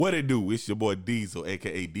What it do? It's your boy Diesel,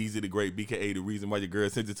 a.k.a. Diesel the Great, BKA the reason why your girl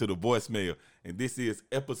sent it to the voicemail. And this is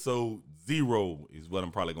episode 0 is what I'm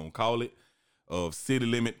probably going to call it of City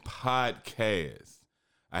Limit Podcast.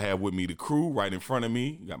 I have with me the crew right in front of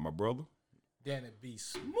me. You got my brother. Danny B.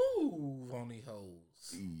 Smooth on these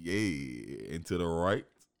hoes. Yeah. And to the right.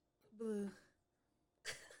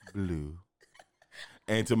 Blue.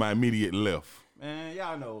 And to my immediate left. Man,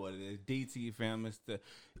 y'all know what it is. DT fam. It's the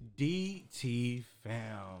DT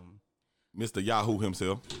fam. Mr. Yahoo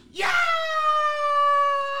himself. Yahoo!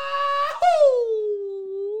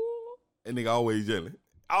 That nigga always yelling.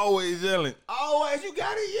 Always yelling. Always, you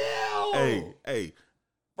gotta yell. Hey.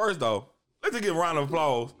 First off, let's just give a round of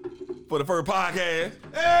applause for the first podcast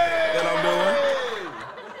that I'm doing.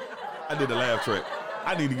 I did the laugh track.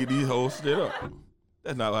 I need to get these hoes straight up.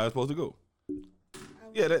 That's not how it's supposed to go.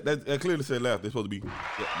 Yeah, that clearly said laugh. They're supposed to be. There we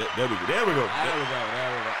go. There we go.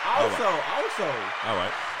 Also, all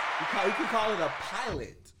right. You can call it a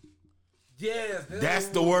pilot. Yes. That's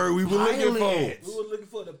the word we were looking for. We were looking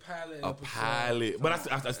for the pilot. A pilot. But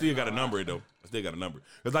I still got to number it, though. I still got to number it.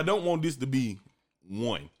 Because I don't want this to be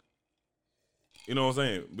 1. You know what I'm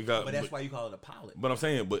saying? But that's why you call it a pilot. But I'm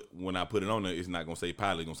saying, but when I put it on there, it's not going to say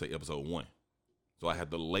pilot. It's going to say episode 1. So I have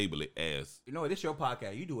to label it as. You know, this your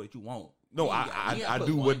podcast. You do what you want. No, I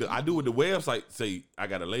do what the website say. I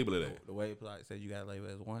got to label it as. The website says you got to label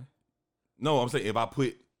it as 1? No, I'm saying if I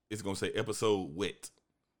put, it's going to say episode wet.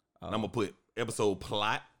 And I'm going to put episode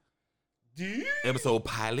plot. Episode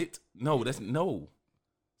pilot. No, that's no.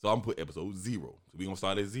 So I'm going to put episode 0. So we're going to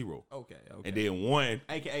start at 0. Okay. And then 1.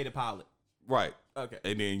 AKA the pilot. Right. Okay.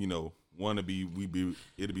 And then, 1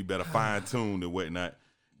 it'll be better fine-tuned and whatnot.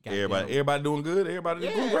 Everybody doing good? Everybody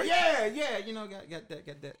doing great? Yeah. Got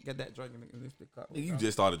that drink in this big cup. You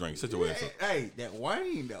just started drinking. Shut your ass up. Hey, that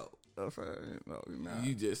wine, though.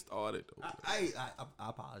 You just started. I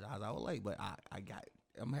apologize. I was late, but I got it.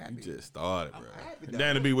 I'm happy. You just started, bro. Happy,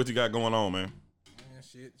 Danny B, what you got going on, man? Man,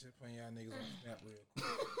 shit, just putting y'all niggas on Snap real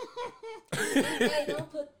quick. Hey,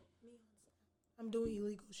 don't put me on. I'm doing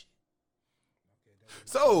illegal shit.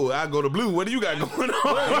 So I go to Blue. What do you got going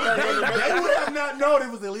on? They would have not known it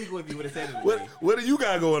was illegal if you would have said it. What do you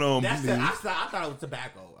got going on? I thought it was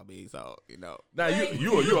tobacco. I mean, so Now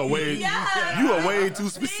you are way too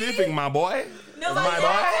specific, my boy. No, my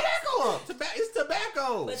boy. It's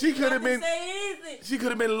tobacco. But She could have been. say anything. She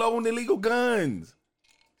could have been loaning illegal guns.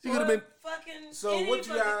 She could have been. Fucking. So what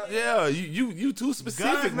you got? Yeah, you too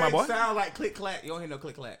specific, Guns my boy. sound like click clack. You don't hear no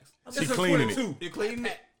click clacks. She cleaning it. You cleaning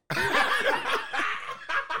it. I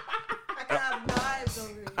can have knives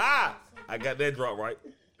over here. Ah, I got that drop right.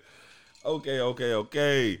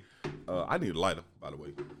 Okay. I need a lighter, by the way,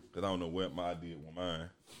 because I don't know what my idea with mine.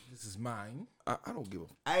 This is mine. I don't give a.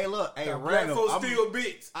 Hey, look. Hey, Black random. folks steal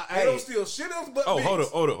bits. They don't steal shit else but bits. Hold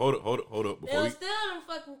up. They'll steal them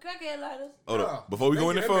fucking crackhead lighters. Hold up. Before we go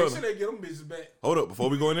any Make further. sure they get them bitches back. Hold up. Before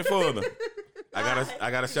we go any further. I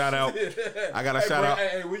got to shout out. I got to shout out.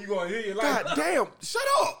 Hey, where you going to hear your life? God damn. Shut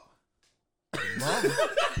up.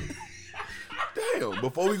 Damn.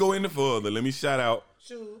 Before we go any further, let me shout out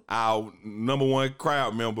our number 1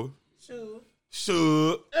 crowd member.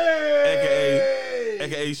 Suge.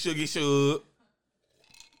 AKA Shuggy Suge.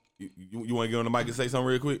 You want to get on the mic and say something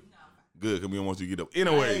real quick? No. Good, because we don't want you to get up.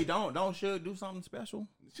 Anyway. Hey, don't Suge do something special?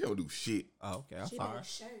 She don't do shit. Oh, okay. I'm sorry.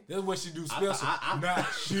 That's what she do special.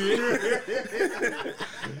 Not shit.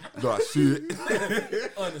 Not shit.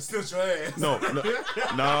 Unessential ass. No.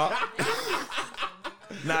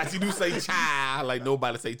 Nah, she do say child like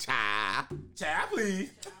nobody say child. Child,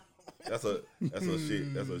 please. That's her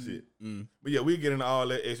shit. But yeah, we get into all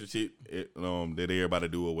that extra shit that everybody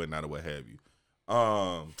do or whatnot or what have you.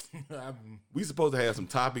 We supposed to have some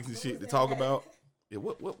topics and shit to talk about. Yeah,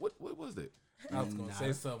 what was that? I was gonna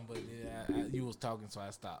say something, but you was talking, so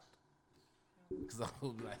I stopped. Cause I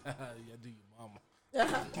was like, yeah, do your mama.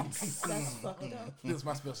 That's fucked up. This is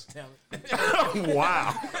my special talent.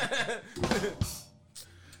 Wow.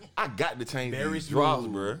 I got to change these drops,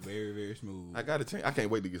 bro. Very, very smooth. I got to change. I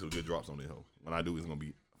can't wait to get some good drops on this hoe. When I do, it's gonna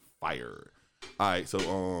be fire. All right,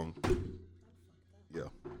 so yeah,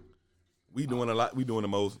 we doing a lot. We doing the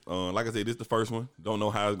most. Like I said, this is the first one. Don't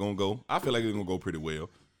know how it's gonna go. I feel like it's gonna go pretty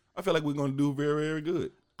well. I feel like we're gonna do very, very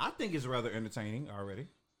good. I think it's rather entertaining already.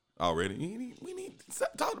 We need to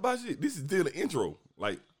talk about shit. This is still the intro.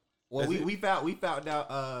 Like, well, we found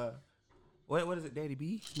out. What is it, Daddy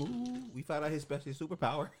B? Smooth. We found out his special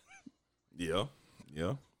superpower. Yeah.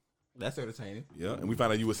 That's entertaining. Yeah, and we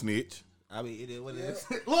found out you a snitch. I mean, it is what it is.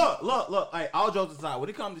 Look. Hey, all jokes aside, when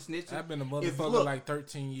it comes to snitching, I've been a motherfucker like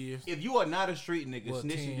 13 years. If you are not a street nigga,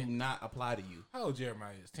 snitching 10. Do not apply to you. How old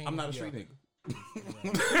Jeremiah is? 10? I'm not a street nigga.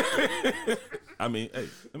 I mean, hey,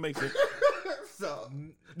 it makes sense. So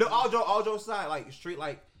no, all jokes aside,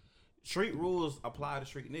 street rules apply to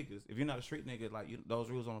street niggas. If you're not a street nigga, those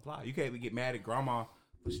rules don't apply. You can't even get mad at grandma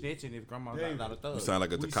for snitching if grandma's not a thug. You sound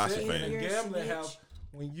like a Tekashi fan. In the gambling You're a house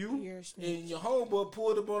when You're you a snitch. and your homeboy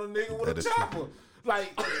pulled up on a nigga with That a is true. chopper.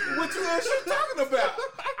 Like, what you and shit talking about?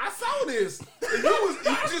 I saw this. And you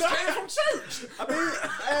just came from church. I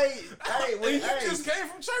mean, And you just came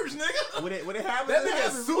from church, nigga. when it happens, That it nigga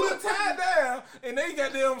happens. suited tied down, and they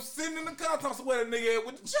got them sitting in the car talking where the nigga at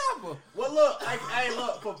with the chopper. Well, look,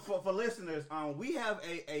 look for listeners. We have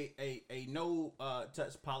a no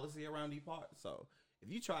touch policy around these parts. So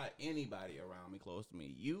if you try anybody around me, close to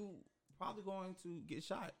me, you probably going to get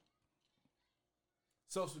shot.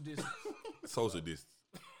 Social distance. Social distance.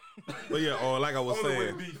 But yeah, like I was Only way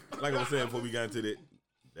saying, to be. before we got into that,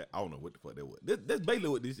 I don't know what the fuck that was. That's basically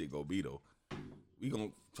what this shit gonna be though. We gonna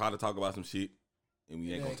try to talk about some shit, and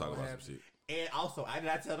we ain't gonna talk about some shit. And also, I did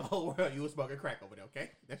not tell the whole world you was smoking crack over there.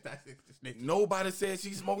 Okay, that's snitching. Nobody said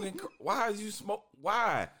she's smoking. Why is you smoke?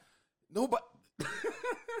 Why? Nobody.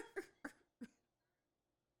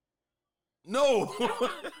 No.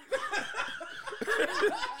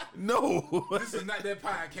 No. This is not that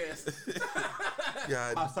podcast.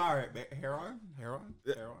 God. I'm sorry, heroin.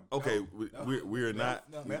 Okay, we're not.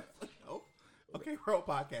 No. Okay, World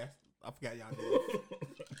Podcast. I forgot y'all did.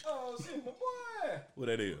 Oh, shit, my boy. What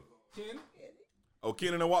that is? Ken. Oh,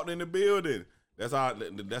 Kenan walked in the building. That's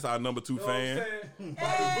our number 2 fan. Ken and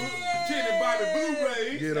Bobby Blue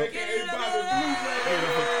Ray. Get up. AKA Bobby Blue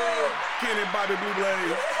Ray. Kenan Bobby Blue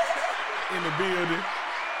Blaze in the building.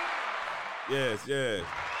 Yes.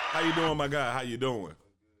 How you doing, my guy? How you doing?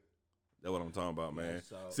 That's what I'm talking about, man.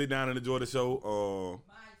 So- Sit down and enjoy the show.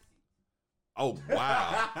 Oh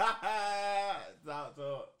wow.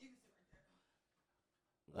 So,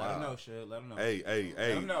 let them know, shit. Let them know. Hey.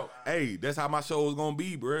 them know. Hey, that's how my show is gonna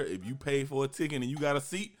be, bro. If you pay for a ticket and you got a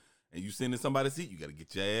seat and you sending somebody a seat, you gotta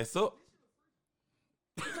get your ass up.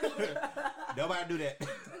 Nobody do that.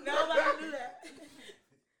 Nobody do that.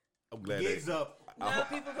 I'm glad Gigs that. up. Now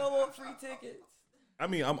people go want free tickets. I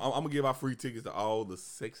mean, I'm gonna give out free tickets to all the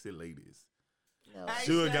sexy ladies. No. Hey,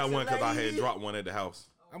 Should got sexy one because I had lady. dropped one at the house.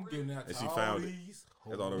 I'm giving out And to she all found it. these.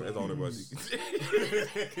 That's all the hoes.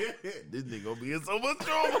 This nigga gonna be in so much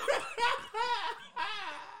trouble.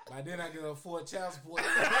 By then I can afford child support.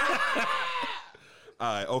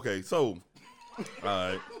 All right, okay, so,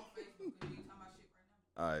 all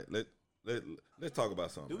right, let's talk about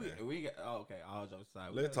something. Do Man. we got? Oh, okay. All jokes aside.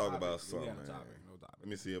 Let's talk about We something, got a man. topic. No topic. Let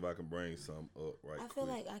me see if I can bring some up right I quick. feel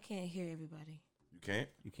like I can't hear everybody. You can't.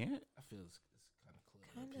 You can't. I feel it's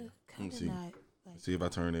kind of clear. Kind Let me of see. not. Like, See if I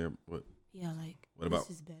turn there. What? yeah, like What about-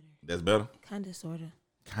 this is better. That's better. Kind of, sort of.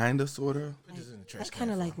 Kinda, sorta. Put this in the trash That's can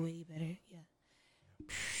kind of for like me. way better. Yeah.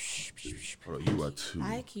 Hold on, you are too.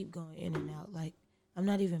 I keep going in and out. Like I'm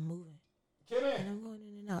not even moving, Get and in. I'm going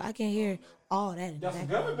in and out. I can hear all that in the Got some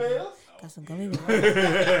background. gummy bears. Got some gummy bears.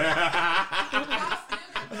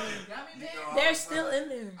 They're still in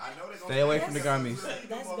there. Stay away from the gummies.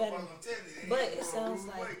 That's better. But it sounds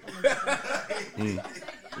like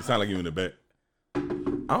It sound like you in the back.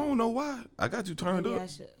 I don't know why. I got you turned maybe up. I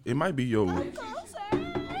should. It might be your.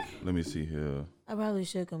 Let me see here. I probably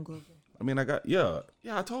should come closer. I mean, I got yeah.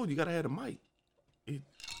 I told you, you gotta have the mic.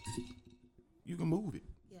 You can move it.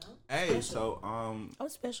 Yeah. Hey, so I'm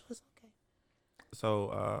special. It's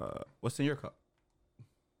okay. what's in your cup?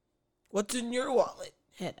 What's in your wallet?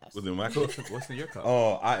 Head ass. Was it my cup? What's in your cup?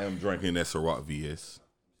 Oh, I am drinking that Ciroc VS.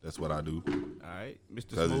 That's what I do. All right,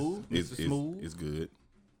 Mr. 'Cause Smooth. it's Mr. Smooth. it's good.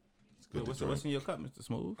 It's good to What's drink. in your cup, Mr.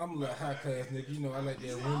 Smooth? I'm a little high class nigga. You know I like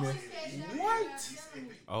that women. What?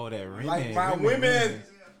 Oh, that Remy. Like my women.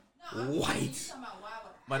 White.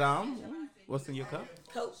 But what's in your cup?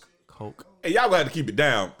 Coke. Coke. Hey, y'all gonna have to keep it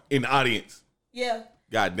down in the audience. Yeah.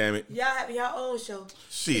 God damn it. Y'all have your own show.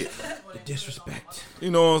 Shit. The disrespect. You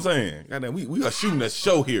know what I'm saying? Goddamn, we are shooting a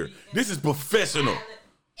show here. This is professional.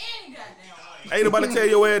 Ain't nobody tell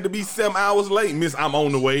your ass to be 7 hours late, miss. I'm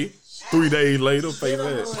on the way. 3 days later, face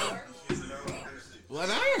ass. What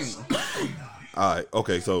ain't? All right,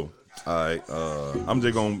 okay, so all right, I'm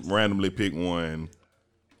just gonna randomly pick one.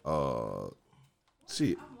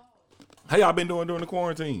 Shit. How y'all been doing during the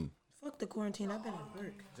quarantine? Fuck the quarantine. I've been at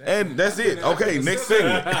work. And that's it. Okay, next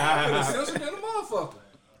segment. Essential than a motherfucker.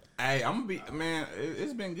 Hey, I'm gonna be man.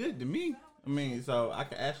 It's been good to me. I mean, so I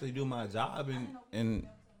can actually do my job and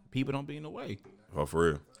people don't be in the way. Oh, for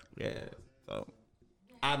real. Yeah. So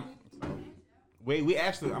I'm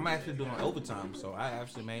actually doing overtime. So I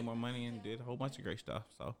actually made more money and did a whole bunch of great stuff.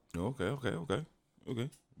 So Okay.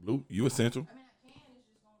 Blue, you essential.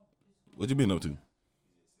 What you been up to? We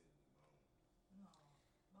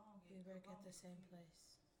work at the same place.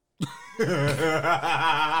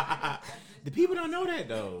 The people don't know that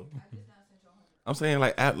though. I'm saying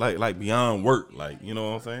like beyond work, like you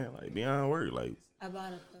know what I'm saying, like beyond work, like I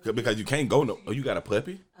bought a puppy. because you can't go no. Oh, you got a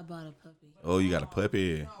puppy? I bought a puppy. Oh, you got a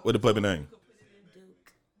puppy. What the puppy name?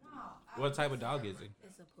 Duke. What type of dog is it?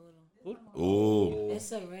 It's a poodle. Oh,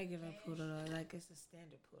 It's a regular poodle though. Like it's a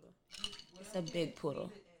standard poodle. It's a big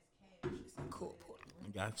poodle. It's a cool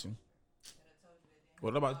poodle. Got you.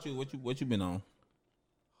 What about you? What you been on?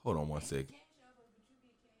 hold on 1 second.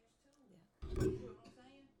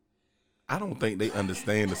 I don't think they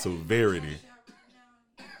understand the severity.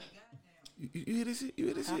 You hear this shit? You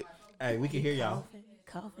hear this shit? Hey, we can hear y'all.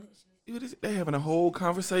 Coughing. You hear this shit? They having a whole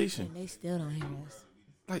conversation. And they still don't hear us.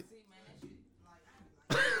 Like,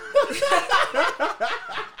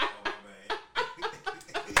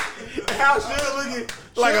 How should looking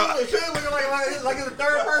Like like it's a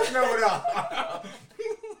third person over there.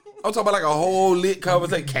 I'm talking about like a whole lit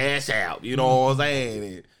conversation. Cash out. You know what I'm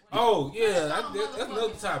saying? Oh yeah, that's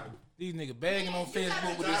another topic. These niggas bagging on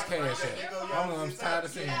Facebook with this cash app. I'm tired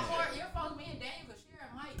of seeing that.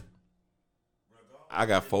 I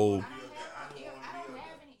got 4.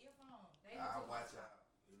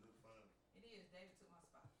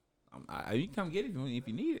 You can come get it if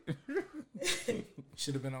you need it.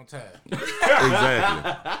 Should have been on time.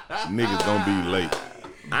 Exactly. Niggas gonna be late.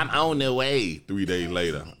 I'm on the way. 3 days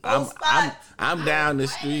later. I'm down the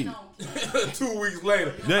street. 2 weeks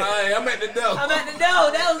later, Yeah. hey, I'm at the door. I'm at the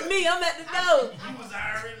door. That was me. I'm at the door. You was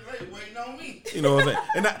already late waiting on me. You know what I'm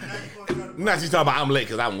saying? And not you talking about I'm late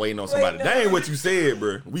because I'm waiting on somebody. Wait, no. That ain't what you said,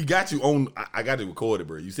 bro. We got you on. I got it recorded,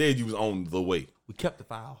 bro. You said you was on the way. We kept the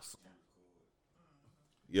files.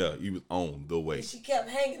 Yeah, you was on the way. She kept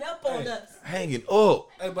hanging up on us. Hanging up.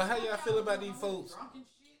 Hey, but how y'all feel about these folks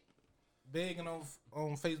begging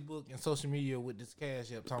on Facebook and social media with this cash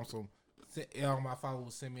app? Thompson, all my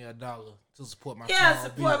followers send me $1 to support my Yeah, small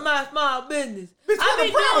support business. my small business. Bitch, what I the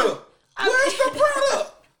be product? doing- Where's the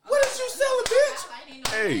product? What is you selling,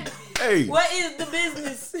 bitch? Hey, What is the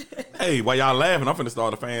business? hey, while y'all laughing, I'm finna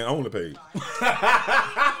start a fan only page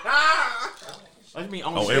What you mean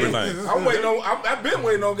on everything. I'm waiting on. I've been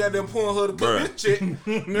waiting on goddamn Pornhub to put Bruh. this chick.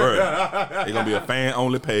 Bruh, it's gonna be a fan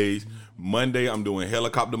only page. Monday, I'm doing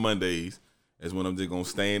helicopter Mondays. That's when I'm just gonna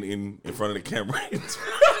stand in front of the camera.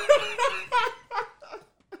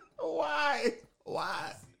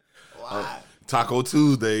 Why? Taco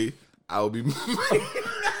Tuesday, I'll be making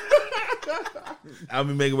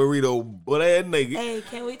burrito, but ass nigga. Hey,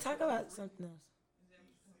 can we talk about something else?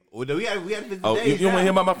 Well, we got to visit Oh, the days. you want to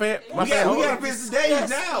hear about my fan? My We fan got only? to visit the days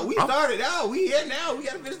now. We started out. We here now. We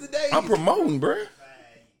got to visit the days. I'm promoting, bruh.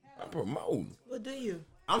 I'm promoting. What do you?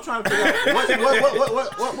 I'm trying to figure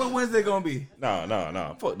out what Wednesday gonna be.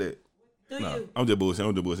 Nah. Fuck that. Do Nah, you? I'm just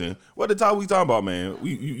bullshitting. What the talk we talking about, man?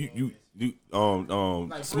 You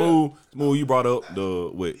smooth. You brought up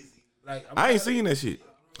the what? Like, I ain't seen that shit.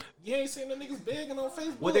 You ain't seen the niggas begging on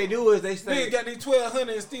Facebook. What they do is they Niggas say got these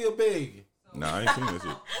 1,200 and still begging. Nah, I ain't seen that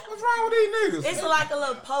shit. What's wrong with these niggas? It's like a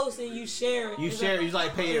little post and you share it. you It's share. like- You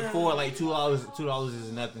like pay it for like $2. $2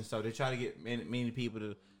 is nothing. So they try to get many people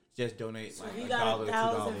to just donate like You $1, got $2.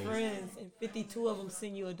 1,000 friends and 52 of them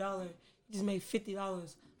send you $1. You just made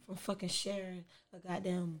 $50 from fucking sharing a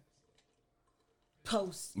goddamn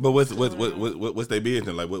post. But what's their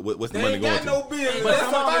business? Like what's the They money ain't going got to? no business. But That's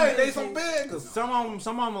some of somebody. them- They some beggars.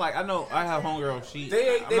 Some of them like I know I have homegirl. She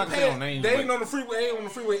They I'm not gonna say no pay. names. They but- ain't on the freeway. Ain't on the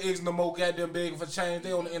freeway X no more. Goddamn begging for change.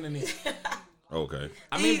 They on the internet. Okay.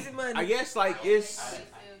 I mean, Easy money. I guess like it's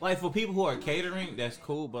like for people who are catering, that's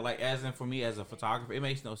cool. But like as in for me as a photographer, it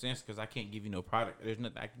makes no sense because I can't give you no product. There's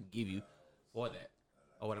nothing I can give you for that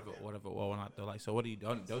or whatever. Or not though. Like so, what are you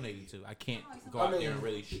donating to? I can't go out there and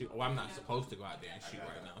really shoot. Well, I'm not supposed to go out there and shoot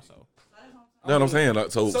right now. So That's what I'm saying.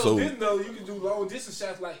 Like, so then though you can do long distance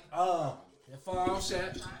shots like that far out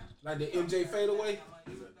shot like the MJ fadeaway.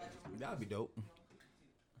 that'd be dope.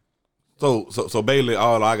 So Bailey,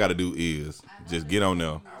 all I gotta do is just get on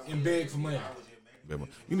there. And beg for money.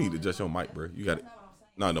 You need to adjust your mic, bro. You got it.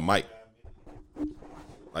 No, the mic.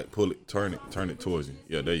 Like pull it, turn it towards you.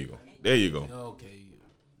 Yeah, there you go. There you go.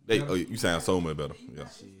 Okay. You sound so much better. Yeah.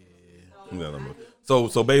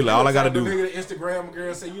 So Bailey, all I gotta do. Nigga, the Instagram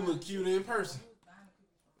girl say you look cute in person.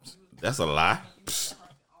 That's a lie. Psst.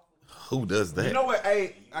 Who does that? You know what?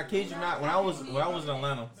 Hey, I kid you not. When I was in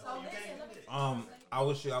Atlanta, I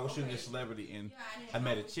was shooting a celebrity and I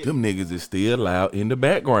met a chick. Them niggas is still loud in the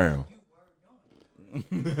background.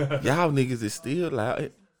 Y'all niggas is still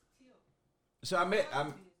loud. So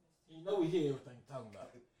You know we hear everything you're talking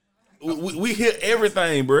about. We hear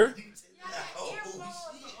everything, bruh.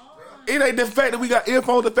 It ain't the fact that we got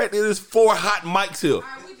earphones. The fact that there's 4 hot mics here. All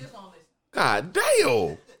right, we just gonna listen. God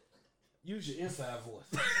damn. Use your inside voice.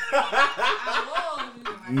 I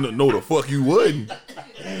love you. No, the fuck you wouldn't.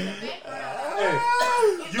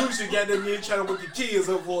 Use your goddamn you ain't trying to work your kids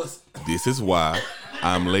up voice. This is why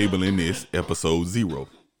I'm labeling this episode 0.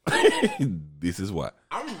 This is why.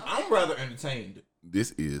 I'm rather entertained.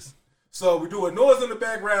 This is. So we do a noise in the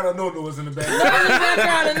background or no noise in the background? In the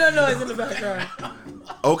background and no noise in the background.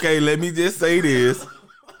 Okay, let me just say this.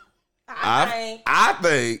 I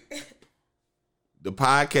think the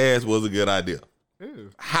podcast was a good idea.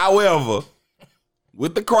 However,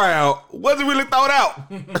 with the crowd, wasn't really thought out.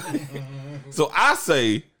 So I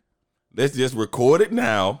say, let's just record it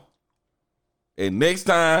now. And next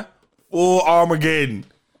time, full Armageddon.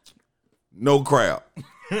 No crowd.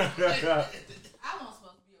 I wasn't supposed to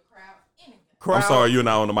be a crowd anyway. I'm sorry you're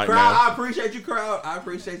not on the mic Crowd, now. I appreciate you, crowd. I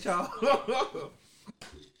appreciate y'all.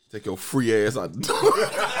 Take your free ass out the door.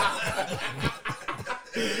 First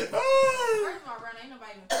of all, Ron, ain't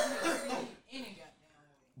nobody even coming here to see any goddamn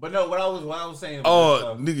way. But no, what I was saying about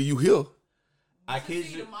Oh, nigga, you here. I kid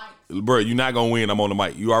See you. the mics. Bro, you're not going to win. I'm on the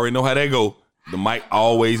mic. You already know how that go. The mic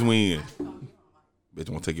always wins. Bitch,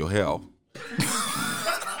 want to take your hair off.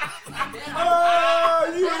 Oh,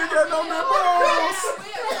 you ain't got no nipples.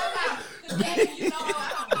 You know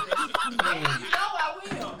I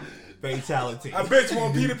will. Fatality. I bet you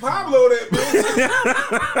want Peter Pablo that bitch.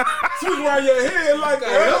 Swing around your head like a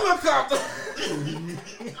helicopter.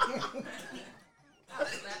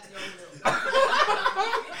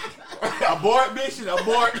 Abort mission.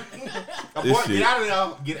 Abort. Abort. shit- Get out of there.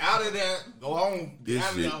 Get out of there. Go home. Get This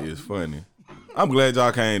out of shit there. is funny. I'm glad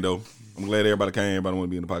y'all came, though. I'm glad everybody came. Everybody want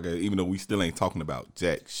to be in the podcast, even though we still ain't talking about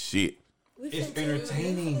jack shit. It's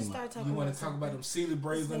entertaining. You want to talk about them Sealy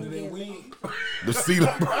braids under that wig? The ceiling.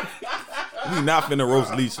 We not finna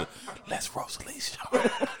roast Leisha. Let's roast Leisha.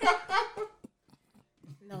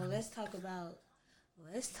 No, let's talk about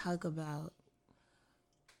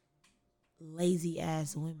lazy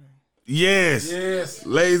ass women. Yes. Yes.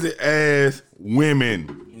 Lazy ass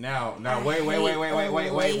women. Now, wait.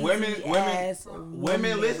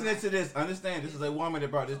 Women listening to this, understand this is a woman that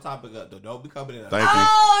brought this topic up. Don't be coming in. Thank you.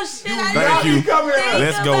 Oh shit! Thank you.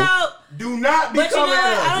 Let's go. Do not be But you know coming what?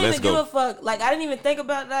 I in. don't Let's even give go. a fuck. Like I didn't even think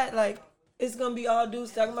about that. Like it's gonna be all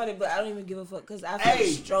dudes talking about it, but I don't even give a fuck because I feel Hey,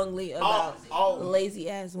 strongly about all- lazy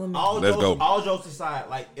ass women. Let's go. All jokes aside,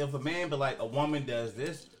 like if a man but like a woman does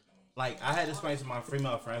this, like I had to explain to my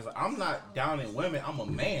female friends, like, I'm not downing women. I'm a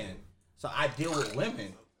man, so I deal with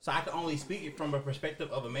women. So I can only speak it from a perspective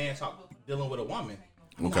of a man dealing with a woman.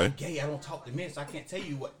 I'm Okay. not gay. I don't talk to men, so I can't tell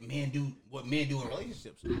you what men do. What men do in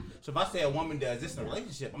relationships. So if I say a woman does this in a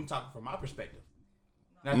relationship, I'm talking from my perspective.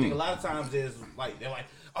 And I think a lot of times is like they're like,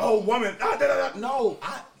 "Oh, woman, no."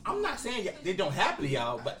 I'm not saying they don't happen to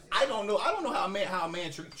y'all, but I don't know how a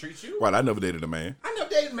man treats you. Right, I never dated a man. I never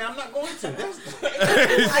dated a man. I'm not going to.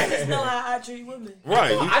 I just know how I treat women.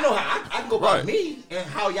 Right. I know how I can go by Right. me and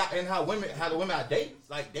how y'all and how the women I date,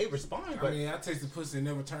 like they respond. I But mean, I tasted pussy and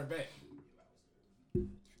never turned back.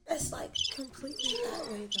 That's like completely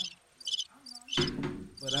that way though.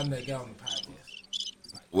 But I'm that guy on the podcast.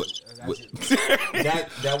 What? I what?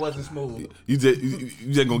 that wasn't smooth. You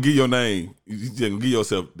just gonna give your name. You just gonna give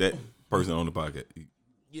yourself that person on the podcast.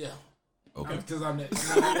 Yeah. Okay. Because I'm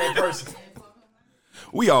that person.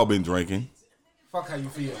 We all been drinking. Fuck how you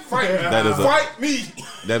feel. Fight me. That is a- Fight me.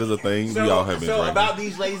 That is a thing. So, we all have been drinking. about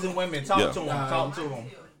these lazy women, talk Yeah. to them. Talk to them.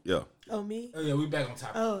 Yeah. Oh me? Oh yeah, we back on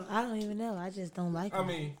topic. Oh, I don't even know. I just don't like I them.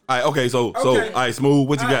 mean, All right. Okay. So Okay. all right. Smooth.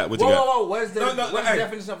 What you got? What you got? Whoa. What's the No, what's the hey.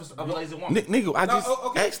 definition of a lazy woman? Nigga, I just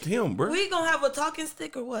okay. asked him, bro. We gonna have a talking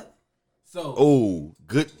stick or what? so Oh,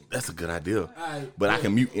 good. That's a good idea. Alright, But I yeah.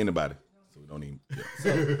 can mute anybody, so we don't even.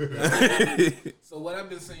 Yeah. So what I've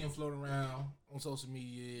been seeing floating around on social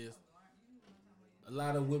media is a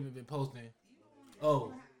lot of women been posting,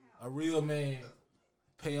 "Oh, a real man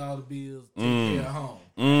pay all the bills, take care of home."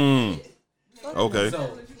 Okay.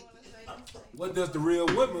 So what does the real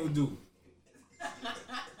woman do?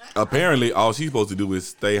 Apparently, all she's supposed to do is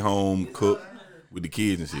stay home, cook with the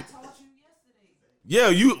kids and shit. Yeah,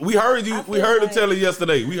 we heard you. We heard her tell her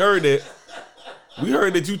yesterday. We heard that. We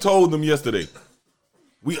heard that you told them yesterday.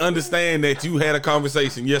 We understand that you had a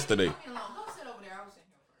conversation yesterday. Go sit over there. I was sitting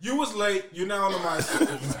here. You was late. You're now on the mic.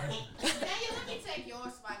 Daniel, let me take your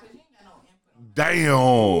spot because you ain't got no input.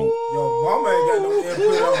 Damn. Your mama ain't got no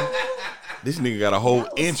input on it. This nigga got a whole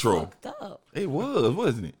intro. Fucked up. It was,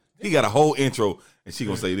 wasn't it? He got a whole intro, and she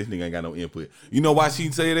gonna say this nigga ain't got no input. You know why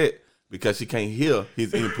she say that? Because she can't hear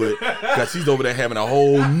his input. Because she's over there having a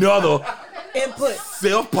whole nother Input.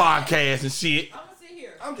 self podcast and shit. I'm going to sit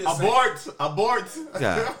here. I'm just saying. Abort.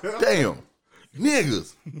 God damn.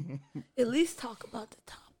 Niggas. At least talk about the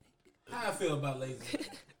topic. How I feel about lazy.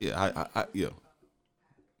 Yeah, yeah.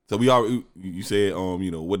 So we already, you said,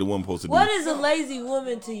 you know, what the woman supposed to do. What is a lazy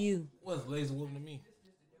woman to you? What's a lazy woman to me?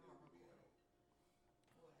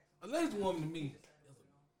 A lazy woman to me.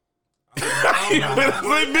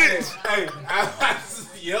 Bitch. Hey,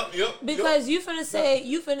 yep. Because you finna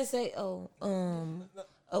say, oh,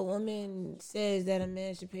 a woman says that a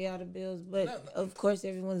man should pay all the bills, but of course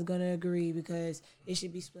everyone's gonna agree because it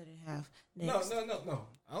should be split in half. Next. No.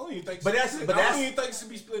 I don't even think. But I that's don't even think it should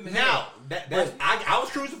be split in now. half. I was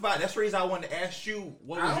crucified. That's the reason I wanted to ask you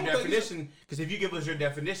what was I your don't think definition. Because if you give us your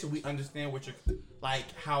definition, we understand what you're like,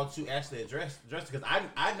 how to actually address. Because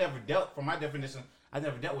I never dealt, from my definition, I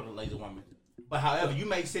never dealt with a lazy woman. But however, you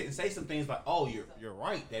may sit and say some things like, "Oh, you're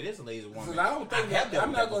right. That is a lazy woman." I don't think have dealt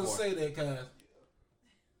I'm with not that gonna before. say that because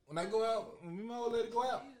when I go out, when me and my old lady go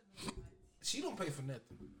out, she don't pay for nothing.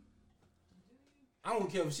 I don't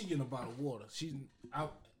care if she getting a bottle of water.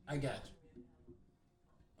 I got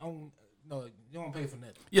you. No, you don't pay for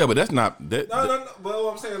nothing. Yeah, but that's not that. No. But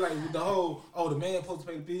what I'm saying, like with the whole, the man supposed to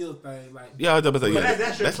pay the bills thing, like. Yeah, I was about to say, But yeah,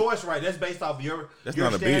 that's your choice, right? That's based off your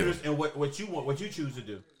not a standards and what you want, what you choose to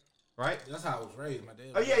do, right? That's how I was raised. My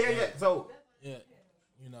dad. Oh yeah. So Yeah,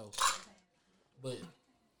 you know. But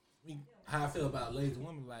how I feel about lazy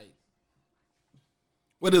women, like.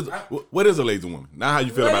 what is a lazy woman? Now how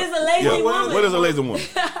you feel What about is a lazy woman? What is a lazy woman?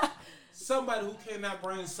 Somebody who cannot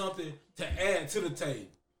bring something to add to the table,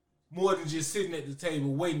 more than just sitting at the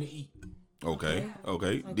table waiting to eat. Okay.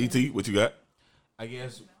 DT, what you got? I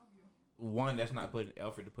guess one that's not putting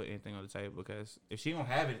effort to put anything on the table, because if she don't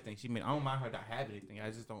have anything, I don't mind her not having anything.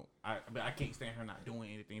 I just don't. But I can't stand her not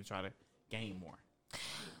doing anything to try to gain more.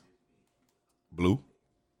 Blue.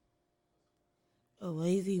 A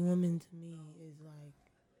lazy woman to me is like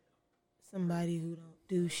somebody who don't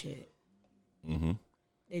do shit. Mm-hmm.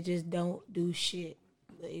 They just don't do shit,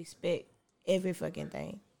 but expect every fucking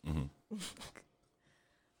thing. Mm-hmm.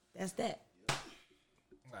 That's that.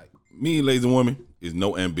 Like, Me, lazy woman, is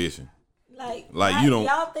no ambition. Like you don't.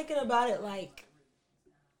 Y'all thinking about it like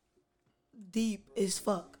deep as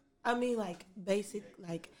fuck. I mean, like basic,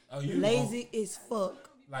 like lazy as fuck.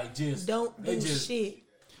 like just Don't do just, shit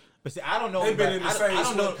But see, I don't know. They been in the same I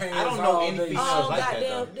don't know sweatpants any all day. females all like that. goddamn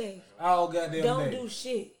Though. day. all goddamn Don't day. do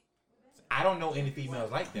shit. I don't know any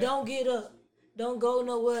females like that. Don't get up. Don't go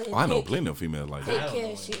nowhere. And I know take plenty of females like Take that.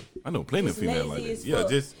 care of shit. I know plenty of Just females like lazy that. as Yeah, fuck.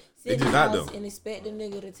 just they Sit in just the out house there. and expect the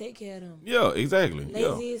nigga to take care of them. Yeah, exactly.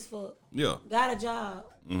 Lazy as fuck. Yeah. Got a job,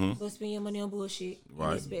 Mm-hmm. but spend your money on bullshit. Right.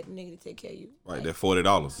 And expect the nigga to take care of you. Right, Like, that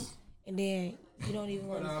 $40. and then you don't even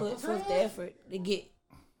want to put forth the effort to get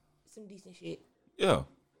some decent shit. Yeah.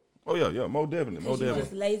 Oh yeah, more definitely, more Cause you definitely.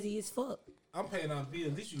 just lazy as fuck. I'm paying on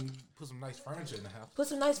bills. At least you can put some nice furniture in the house. Put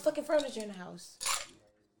some nice fucking furniture in the house.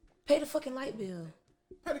 Pay the fucking light bill.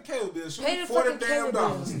 Pay the cable bill. Shoot Pay the $40 fucking damn cable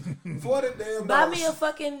dollars. $40 damn Buy dollars. me a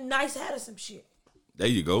fucking nice hat or some shit. There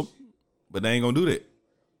you go. But they ain't gonna do that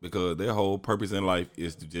because their whole purpose in life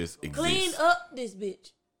is to just exist. Clean up this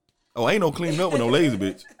bitch. Oh, ain't no cleaning up with no lazy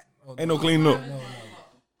bitch. Ain't no cleaning up.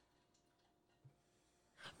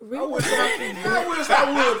 I wish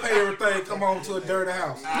I would pay everything come home to a dirty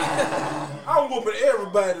house. I'm whooping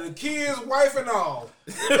everybody, the kids, wife, and all.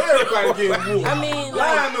 Everybody getting whooped. I mean,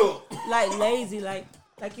 Line up. like lazy, like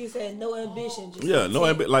you said, no ambition. Just Yeah, no,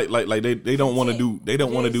 content. like they don't want to do. They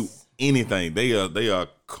don't want to do Just anything. They are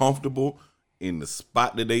comfortable in the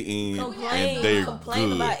spot that they in, and they're complain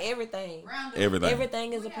good. about everything. Everything.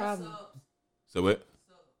 Everything is a problem. So what?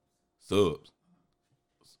 Subs.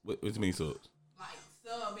 What you mean subs? Like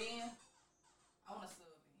sub in. I want to sub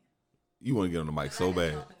in. You want to get on the mic so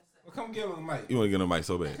bad. Well, come get on the mic. You want to get on the mic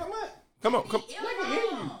so bad. Come on. Come on, come,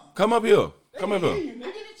 Come come up here. Come up Hey, here. you, I nigga. need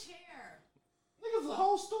a chair. Niggas a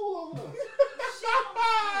whole stool over there.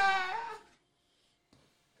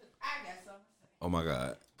 I got something to say. Oh my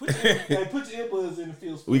God. Put your earbuds in the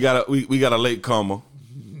field. We got a late comer.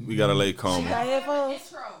 We got a late comer. Got headphones?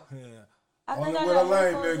 Intro. I Only think I with got a lane,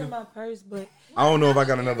 headphones nigga. in my purse, but I don't know if I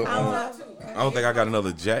got another. I don't have. I don't think I got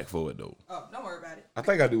another jack for it though. Oh, don't worry about it. I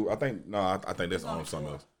think I do. I think I think that's on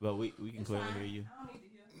something else. But we can clearly hear you. I don't need to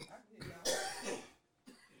hear. I can hear y'all.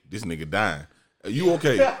 This nigga dying. Are you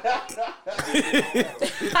okay?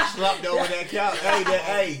 Slumped over that couch.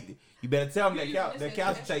 Hey, you better tell him that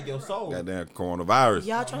couch will take your soul. Goddamn coronavirus.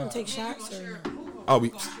 Y'all trying to take shots or? Oh,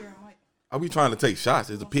 we. Are we trying to take shots?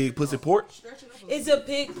 Is a pig pussy pork? Stretch it up a It's a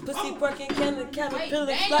pig, pussy, pork, and Wait, caterpillar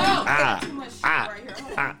dang, fly. Ah, too much shit ah, right here.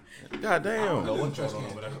 Hold ah. on. God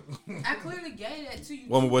damn. I clearly gave that to you.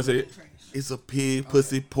 One more boy said, Trash. it's a pig,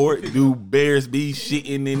 pussy, pork. Do bears be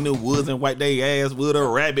shitting in the woods and wipe their ass with a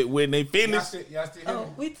rabbit when they Y'all finish? still hear Oh,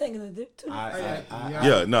 me? we thinking of it too.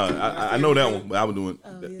 Yeah, no, I know that one, but I was doing,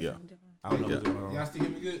 Oh, yeah. I don't know what's going on. Y'all still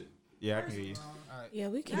hear me good? Yeah, I can hear you. Yeah,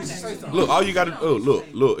 we can. Say something. Look, all you got to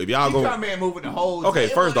look. If y'all You go, come in moving the whole. Okay,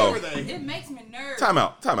 table first and off- everything. It makes me nervous. time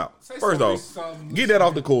out. Say First off, something. get that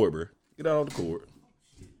off the cord, bro. Get that off the cord.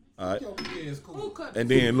 All right, Yeah, it's Who cool. cut and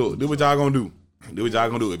then look, do what y'all gonna do. Do what y'all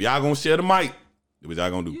gonna do. If y'all gonna share the mic, do what y'all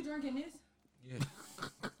gonna You do. drinking this?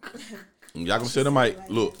 If y'all gonna share the mic,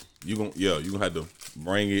 look, you gonna have to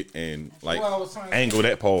bring it and like That's what I was trying to angle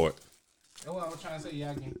that part. That's what I was trying to say.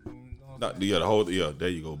 Y'all can. No, yeah, the whole there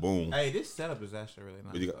you go, boom. Hey, this setup is actually really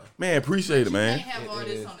nice. There you go. though. Man, appreciate it, You man. can't have all It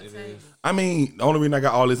this is, on the it table. is. I mean, the only reason I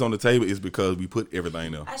got all this on the table is because we put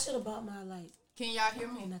everything there. I should have bought my light. Can y'all hear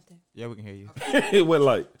me? Nothing. Yeah, we can hear you. What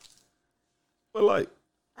like? What like?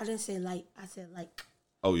 I didn't say light. I said like.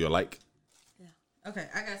 Oh, you're like? Okay,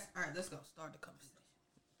 I got. All right, let's go. Start the conversation.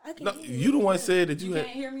 I can No, hear you the one said that You you can't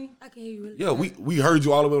had. hear me? I can hear you really. Yeah, we heard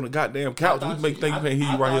you all the way on the goddamn couch. We make think you can't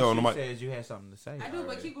hear you right here on the mic. Said you had something to say. I do, but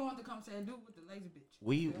already. keep going with the conversation. Do it with the lazy bitch.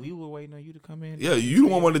 We were waiting on you to come in. Yeah, you the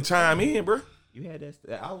one wanted to chime in, bro. You had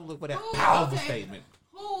that. I was looking for that Ooh, powerful okay. statement.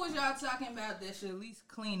 Who was y'all talking about that should at least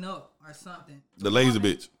clean up or something? The lazy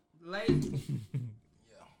bitch. Lazy.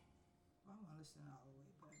 Yeah. I'm gonna listen all the way,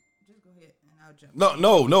 but just go ahead and I'll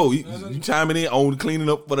jump. No. You chiming in on cleaning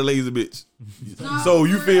up for the lazy bitch. No, So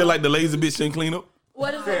you for feel real. like the lazy bitch shouldn't clean up?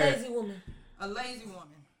 What is a lazy woman? A lazy woman.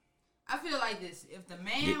 I feel like this. If the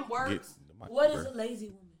man works, the mic, What bro. is a lazy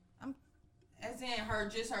woman? as in her,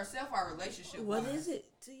 just herself, our relationship. What wise. is it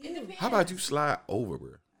to It you? depends. How about you slide over, bro?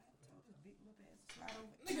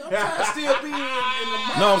 Nigga, I'm trying to still be in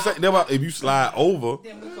the. No, I'm saying that about if you slide over,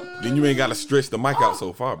 Then we could. then you ain't got to stretch the mic out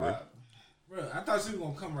so far, bro. Bro, I thought she was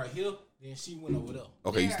gonna come right here. Then she went over there.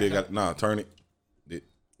 Okay, you still got turn it.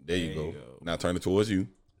 There you go. Now turn it towards you.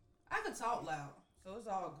 I could talk loud, so it's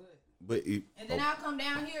all good. But it, And then I'll come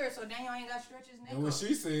down here, so Daniel ain't got to stretch his neck. And what up.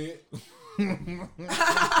 she said.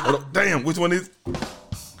 hold up. Damn, which one is?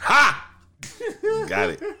 Ha! Got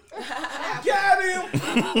it. Got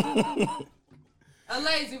him. A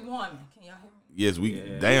lazy woman. Can y'all hear me? Yes, we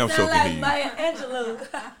damn sure Sound can like hear you. Maya Angelou.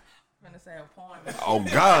 I'm gonna say a poem. Oh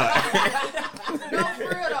God. No,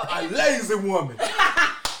 for real though. A lazy woman.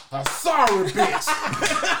 A sorry bitch.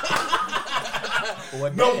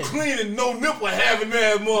 What No day? cleaning, no nipple having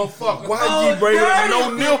that motherfucker. Why you keep bringing up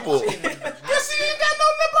no nipple? Cause she ain't got no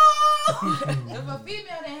nipple. If a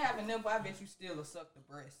female didn't have a nipple, I bet you still will suck the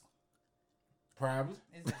breast. Probably.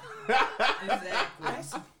 Exactly.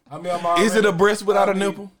 I mean, I'm already, Is it a breast without a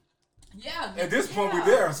nipple? Yeah. At this point, we yeah.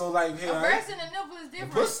 there. So like, hey, A breast and a nipple is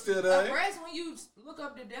different. pussy still there. A breast, when you look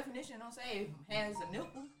up the definition, don't say it has a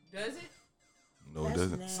nipple, does it? No, it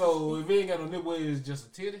doesn't. So if it ain't got no nipple, it's just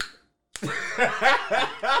a titty.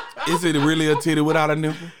 Is it really a titty without a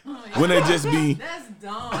nipple? Wouldn't it just be? That's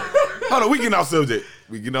dumb. Hold on, we getting off subject.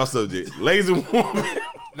 Lazy woman.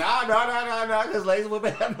 No, because lazy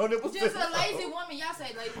women have no nipples. Just a lazy woman. Y'all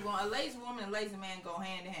say lazy woman. A lazy woman and lazy man go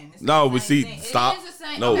hand in hand. It's No, the but same see, thing. It stop. is the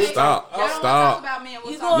same- No, okay, stop. y'all don't wanna Stop. talk about men.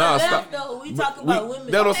 We'll You talk going Nah, about stop. left though? We talking about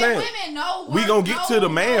women. That's what I'm And saying. women, no We work, gonna get to the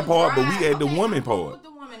man part, but we drive. at the Okay, woman I'm cool part. With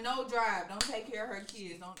the woman, no drive. Don't take care of her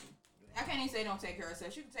kids. Don't. I can't even say don't take care of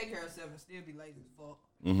herself. She can take care of herself and still be lazy as fuck.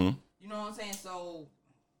 Mm-hmm. You know what I'm saying? So,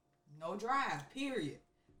 no drive. Period.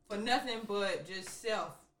 For nothing but just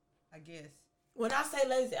self, I guess. When I say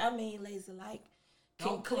lazy, I mean lazy like can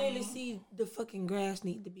Don't clearly clean. see the fucking grass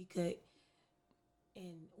need to be cut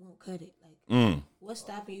and won't cut it. Like, what's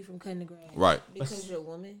stopping you from cutting the grass? Right. Because you're a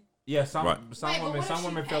woman. Yeah, some Right. Wait, but what if some she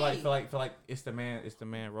women feel paid? like it's the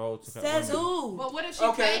man role to cut Says women. who? But what if she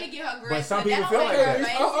Okay. paid to get her But grass? some cut? people That feel don't like make her that.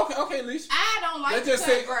 lazy. Oh, okay, Leash. I don't like Let's to just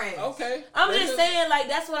cut say, grass. okay. I'm Let's just saying, like,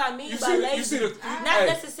 that's what I mean You by see, lazy. you see the Not hey,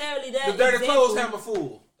 necessarily that. the dirty example. clothes hammer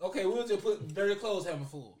full. Okay, we'll just put dirty clothes hammer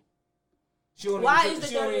full. She don't Why even is put, the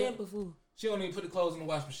she don't dirty even- hamper full? She don't even put the clothes in the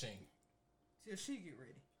wash machine. Till she get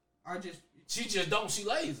ready. Or just, She just don't. She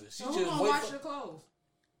lazy. She so who just gonna wait wash for your clothes?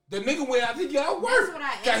 the nigga went out to get out That's work. what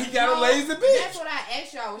I Got- asked he got a y'all. lazy That's bitch. what I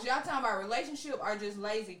asked y'all. Was y'all talking about relationship or just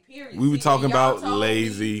lazy, period? We were See, talking y'all about told me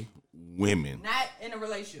lazy women. Not in a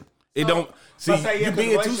relationship. It So- don't see But say you yeah, being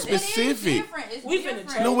too relationship- It is specific. different. It's We finna different.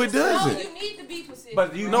 change No, it doesn't. No, you need to be specific.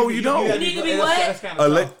 But you No, you don't. gotta You need to be that's- what? that's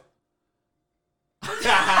kinda tough.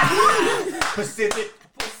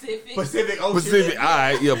 Pacific Ocean. Pacific. All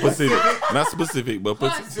right, yeah, Pacific. Not specific, but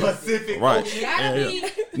Pacific. Pacific Right. Ocean. Gotta Yeah,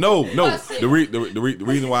 be No. Listen. The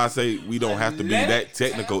reason why I say we don't have to be that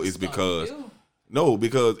technical is because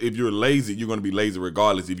because if you're lazy, you're going to be lazy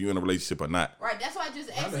regardless if you're in a relationship or not. Right, that's why I just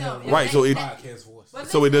asked him. Right, so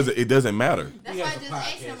it doesn't matter. That's why I just asked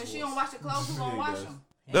him. If she don't wash the clothes, who gonna wash them?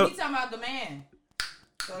 No. And he talking about the man.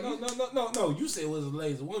 So No. You said it was a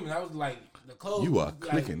lazy woman. I was like, the clothes. You are like,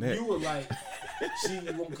 clicking that. You were like, she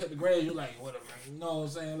won't cut the grass. You're like, whatever. You know what I'm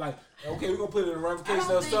saying? Like, okay, we're gonna put it in a I ramification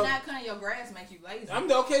don't of think stuff. not cutting your grass make you lazy.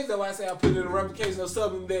 I'm okay. That's why I say I put it in a ramification of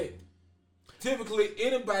something that typically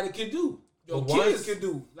anybody can do. Your But kids once- can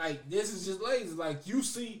do. Like, this is just lazy. Like, you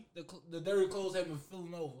see the dirty clothes having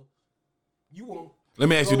filling over. You won't. Let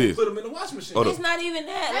me ask you this. Put them in the washing machine. Hold It's not even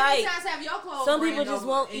that. How many Like, times have your clothes some ran people just over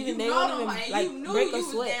won't and even- you they know won't them, even, and like, you knew break a you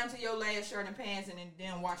was sweat. down to your last shirt and pants and then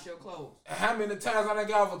didn't wash your clothes. How many times I done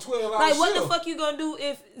got off a 12 hour like, what the shift? fuck you gonna do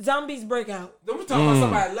if zombies break out? Then we talking about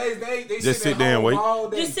somebody lazy. They Just sit at there and home wait. all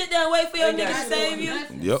day. Just sit there and wait for your Ain't nigga got to shit save on you.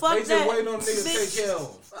 nothing. Yep. Fuck They that. just waiting on niggas to Bitch. take care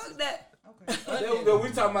of. Fuck that. We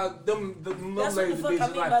talking about them That's lazy what the fuck I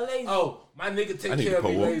bitches. mean Like, by lazy. oh, my nigga I take need care to of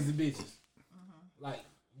these pull up. lazy bitches. Like,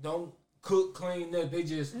 don't cook, clean, nothing. They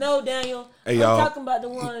just No, Daniel. Hey, I'm y'all. talking about the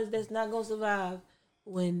ones that's not gonna survive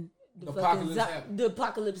when the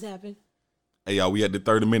apocalypse happen. Hey, y'all, we at the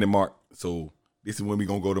 30-minute mark. So this is when we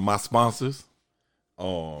going to go to my sponsors.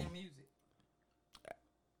 And music.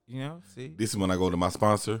 You know, see. This is when I go to my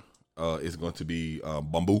sponsor. It's going to be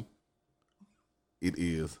Bamboo. It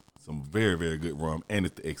is some very, very good rum, and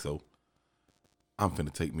it's the XO. I'm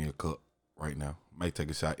finna take me a cup right now. Might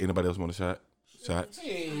take a shot. Anybody else want a shot? Shots?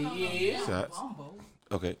 yeah. Shots? Bumbo.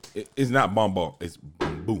 Okay. It's not Bamboo. It's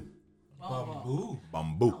Bamboo. Bamboo.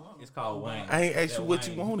 Bamboo. It's called Wayne. I ain't asked you what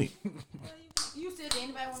you wanted. You said, did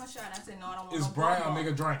anybody want a shot? I said, no, I don't want It's no brown, Bumbo.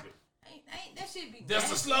 nigga, drink it. Ain't that shit be That's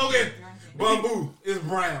the nasty. slogan. Drinking. Bamboo is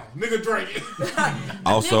brown. Nigga, drink it.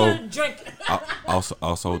 Also, Nigga, drink it.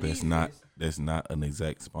 also, that's not an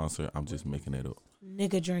exact sponsor. I'm just making that up.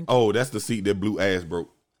 Nigga, drink it. Oh, that's the seat that Blue ass broke.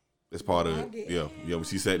 That's part of it. Yeah. When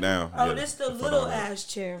she sat down. Oh, yeah, this the front little of her. ass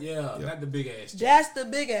chair. Yeah, not the big ass. That's the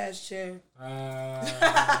big ass chair.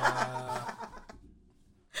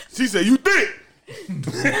 She said, "You think?"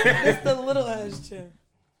 That's the little ass chair.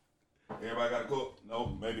 Everybody got a cook?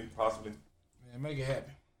 No, maybe, possibly. Man, make it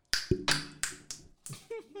happen.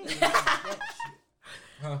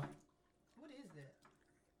 Huh? What is that?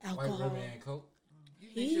 White Alcohol. Ruby and Coke.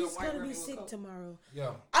 He's Your white gonna be rubbing sick with tomorrow.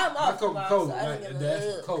 Yeah. I'm Not off tomorrow, Coca-Cola. so I don't give a That's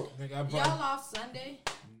fuck. Coke. Nigga, I Y'all brought. off Sunday?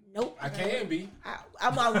 Nope. I can be.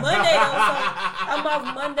 I'm off Monday though, so I'm off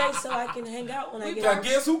Monday so I can hang out when I get I off.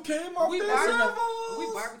 guess who came off We this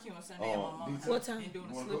barbecuing server? Sunday on my mom. What time? And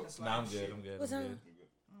doing a slip and slide. Nah, I'm good. I'm good. What time?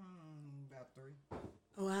 About 3.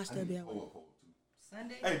 Oh, I'll still be at work.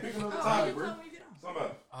 Sunday? Hey, pick another Oh, topic, you bro. come when you get off.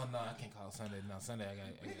 Somebody. Oh no, I can't call it Sunday. No, Sunday I got.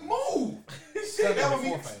 Move. Sunday That would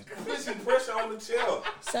before be fame. pushing pressure on the chair.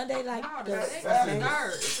 Sunday like No, the that's second.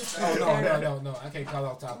 third. Oh no, I can't call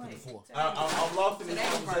off top to the fourth. I'm lost in these Today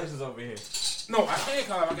was conversations over here. No, I can't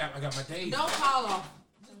call off. I got my days. Don't call off.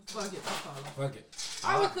 Fuck it. Don't call off. Fuck it.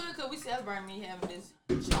 Oh, we could because we celebrate me having this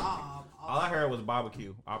job. All I heard was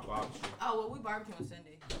barbecue. Barbecue. Oh, well, we barbecuing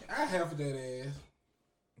Sunday. I half of that ass.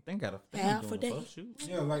 I think got a Half a day.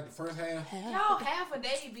 Yeah, like the first half. Y'all, half a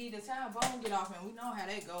day be the time Bone get off, and we know how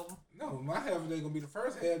that go. No, my half of that gonna be the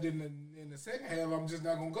first half. Then in the second half, I'm just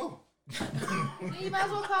not gonna go. Then you might as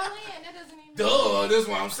well call in. That doesn't even. Duh, that's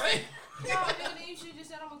what I'm saying. No, nigga, then you should just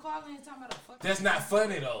said I'm gonna call in and talk about a fucking. That's not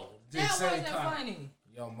funny though. That Just saying, wasn't funny.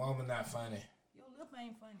 Yo, mama not funny. Your lip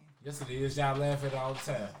ain't funny. Yes, it is. Y'all laugh at it all the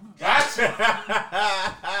time. It's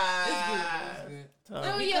good.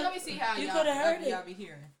 Oh yeah, let me see how You y'all, coulda heard y'all it. be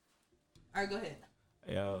hearing. All right, go ahead.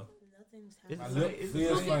 Yo. Nothing's My happening. lip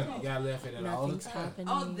feels funny. Y'all laugh at it all the Nothing's time. happening.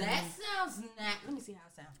 Oh, that sounds not. Let me see how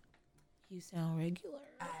it sounds. You sound regular.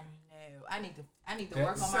 I know. I need to That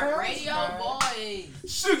work on my sounds radio nice.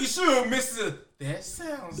 voice. Sugar, mister. That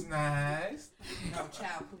sounds nice. No,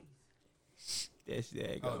 child, please.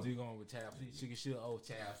 There you Oh, go. do you going with child, please? Sugar, oh,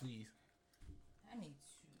 child, please. I need to.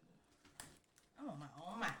 I want my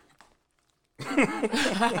own mic.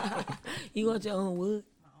 You want your own wood?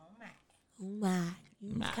 My own mic. Oh my.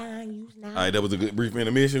 Use kind, use All not. right, that was a good brief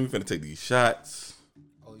intermission. We finna take these shots.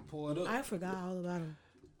 Oh, you pour it up. I forgot all about him.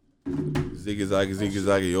 Ziggy zaggy, ziggy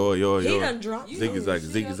zaggy, yo, yo, He yo. done dropped. Ziggy zaggy,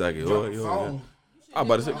 ziggy zaggy, yo, Drop yo, the yo. phone. You should I'm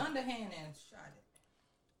about to do say- an underhand and shot it.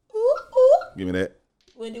 Ooh, ooh. Give me that.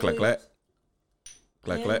 Wendy Clack, clack. Williams.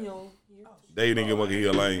 Clack, clack. Daniel, you're- Dave didn't get one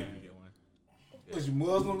here lane. Was you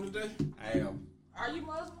Muslim today? I am. Are you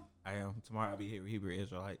Muslim? I am. Tomorrow I'll be here. Hebrew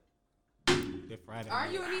Israelite. Good Friday. Are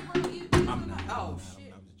you a Hebrew? I'm not. Oh, I'm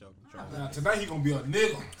shit. just joking. I'm Nah, tonight he gonna be a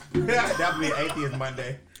nigga. Definitely an atheist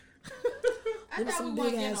Monday. Them thought some we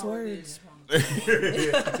weren't big getting ass no words.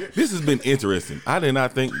 revenge. This has been interesting. I did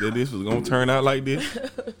not think that this was gonna turn out like this.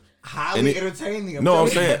 Highly entertaining. No, I'm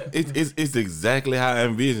telling you. saying it's exactly how I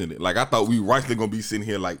envisioned it. Like I thought we were actually gonna be sitting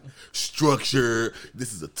here like structure.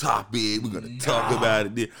 This is a topic. We're gonna talk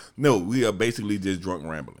about it. No, we are basically just drunk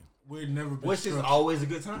rambling. We've never been Which is structured. always a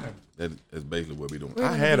good time. That's basically what we're doing. We're I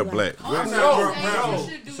gonna had be a black. Oh, I'm so not you drunk saying now. you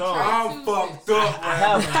should do So, Track I'm Tuesdays. fucked up. I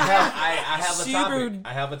have a She topic. rude.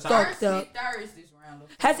 I have a topic. Fucked up. Thursdays, Randall.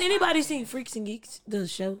 Has anybody seen Freaks and Geeks, the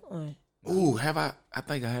show? Ooh, have I? I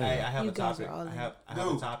think I have. Hey, I have You a guys topic. are all I in. have a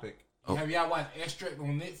Dude. topic. Have y'all watched Extract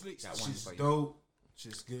on Netflix? Got one Shit's for you. dope.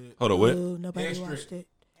 Shit's good. Hold on, what? Oh, nobody Extra. watched it.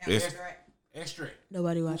 Yes. Extract.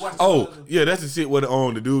 Nobody watched Watch it. Oh, yeah, that's the shit where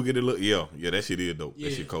the dude get a look. Yeah, that shit is dope. That Yeah.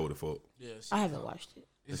 shit cold as fuck. Yeah, I haven't watched it.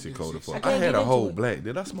 That shit cold as fuck. I I can't had get a into whole it. black.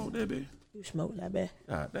 Did I smoke that bitch? You smoke that bad.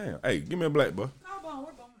 God damn. Hey, give me a black, bro. Cowbone,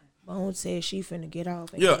 we're boning. Bone said she finna get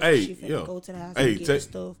off. And Yeah, then hey, she finna yeah. go to the house Hey, and get take-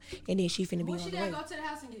 stuff, and then she finna be What on she the gotta way. go to the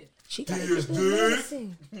house and get? She gotta Tears, get that dude.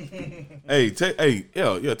 medicine.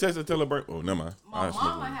 Yeah, text her, tell her break. Oh, never mind. My I smoke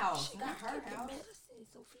mama it. house, She not gotta her get that house. medicine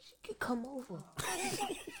so she can come over.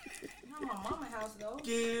 Not my mama house though.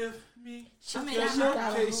 Give me She I mean, got- not she my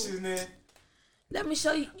got- location then. Let me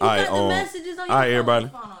show you. You All right, got the messages on your all right, phone. everybody.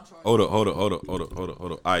 Phone on charge. Hold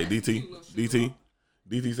up. All right,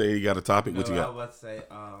 DT say he got a topic. What you I got? was about to say,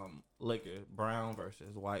 liquor, brown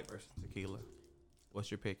versus white versus tequila.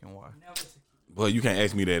 What's your pick and why? Never tequila. Well, you can't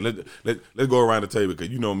ask me that. Let's go around the table because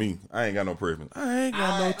you know me. I ain't got no preference. I ain't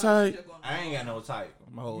got no type. Still going I ain't got no type.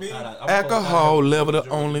 I'm a whole Me? I'm a whole Alcohol side of level the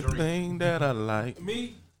drink. only thing that I like.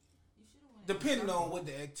 Me, depending on what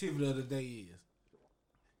the activity of the day is.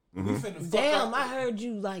 Mm-hmm. We finna fuck Damn, out. I heard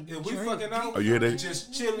you like. If we drink. fucking out, Oh, you hear that?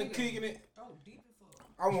 just chilling, kicking it. Oh, deep as fuck.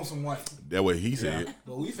 I want some white. That what he said.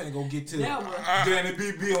 But we finna go get to Never. Danny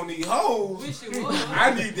BB on these hoes. Wish it was.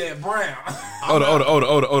 I need that brown. Hold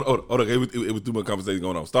on. It was too much conversation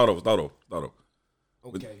going on. Start over.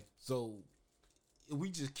 Okay, so if we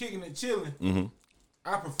just kicking and chilling, Mm-hmm.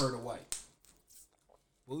 I prefer the white.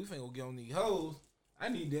 But we finna go get on these hoes. I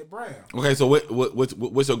need that brown. Okay, so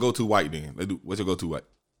what's your go-to white then? What's your go-to white?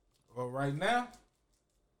 But right now,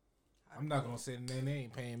 I'm not gonna say the name. They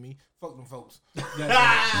ain't paying me. Fuck them folks. But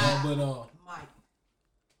Mike.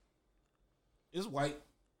 it's white.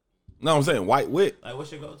 No, I'm saying white wit. Like,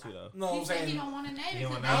 what's your go-to though? No, He I'm said he saying don't want to name You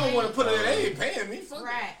it. don't 'cause I don't they want to ain't- put it. They ain't paying me. Fuck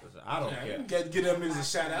Right. I don't Yeah, care. you got to get them niggas a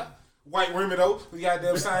shout out. White women though, we got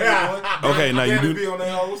them sign on. Okay, now you Danny do- be on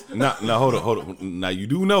their hoes. Now hold on. Now you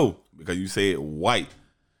do know because you said white.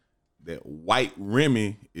 That white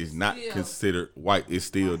Remy is not Still. considered white. It's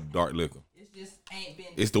still dark liquor. It's just ain't been.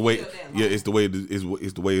 It's the way. distilled that Yeah, long. it's the way.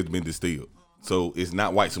 It's the way it's been distilled. So it's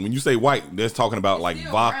not white. So when you say white, that's talking about It's like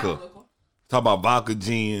still vodka. brown liquor. Talk about vodka,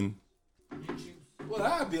 gin. Well,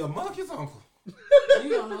 I'd be a monkey's uncle. You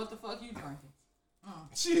don't know what the fuck you drinking.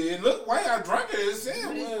 Shit, look, white I drank it. It said,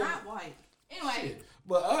 But it's well, not white. Anyway, shit.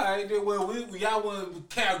 But all right, then, well, we y'all want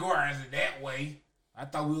to categorize it that way. I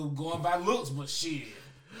thought we were going by looks, but shit.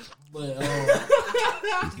 But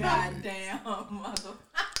goddamn mother.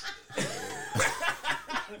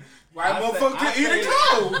 white I motherfucker say- can eat it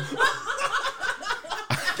cold.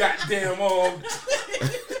 Goddamn,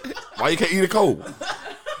 Why you can't eat it cold?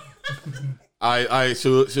 I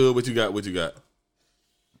should. What you got? Wait,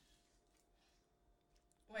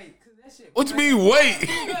 cause that shit. What you mean? Wait.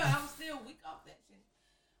 I'm still weak off that shit.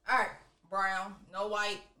 All right, brown, no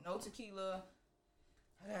white, no tequila.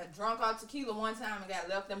 I got drunk off tequila one time and got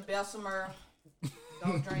left in Bessemer.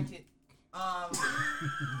 Don't drink it.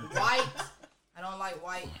 White. I don't like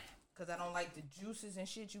white because I don't like the juices and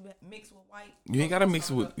shit you mix with white. You ain't gotta mix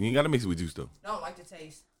it with. You ain't gotta mix it with juice though. Don't like the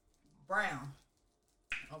taste. Brown.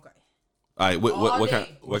 Okay. All right. What All kind?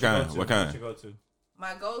 day. What kind? What What's kind? your go-to?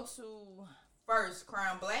 My go-to first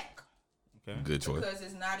Crown Black Okay. Good choice. because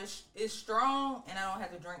it's not as it's strong and I don't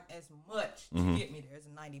have to drink as much to Mm-hmm. get me there. It's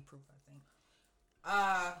a 90 proof, I think.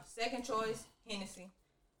 Second choice Hennessy.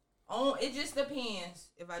 It just depends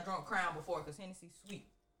if I drunk Crown before because Hennessy's sweet.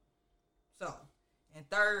 So, and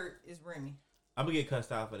third is Remy. I'm gonna get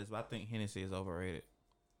cussed out for this, but I think Hennessy is overrated.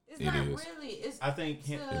 It's It not is. really. It's I think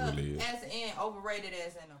it really is. as in overrated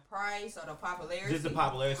as in the price or the popularity. Just the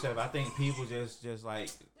popularity stuff. I think people just like,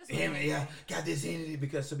 damn it, yeah, got this Hennessy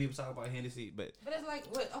because some people talk about Hennessy, but But it's like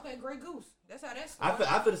what? Okay, Grey Goose. That's how that's. I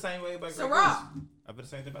feel the same way about Grey Ciroc. Goose. I feel the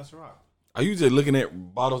same thing about Ciroc. Are you just looking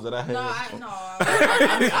at bottles that I have? No,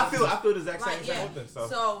 I I feel the exact same like yeah. thing with them. So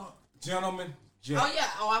So gentlemen. oh yeah,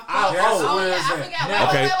 I where yeah, is I that? forgot. Now-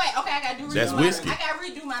 Okay. Wait. Okay, I got to redo That's my whiskey. I got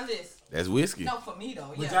to redo my list. That's whiskey. No, for me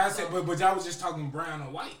though. But Yeah, y'all said, but y'all was just talking brown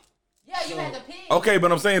and white. Yeah, you had to pick. Okay,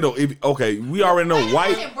 but I'm saying though, we already know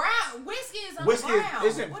white. Brown whiskey is on Whiskey brown.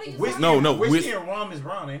 isn't. What are you Whiskey, talking No, whiskey and rum is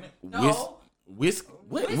brown, ain't it? No.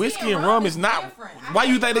 Whiskey and rum is not. different. Why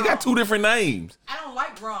you think they got two different names? I don't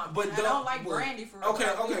like rum, but I don't like brandy for real. Okay,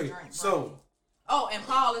 I really okay. drink So, brandy. Oh, and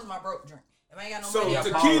Paul is my broke drink. If I ain't got no so money, I'm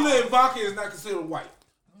tequila Paul. and vodka is not considered white.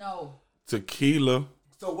 No. Tequila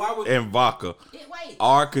So why would and vodka Wait.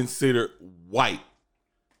 are considered white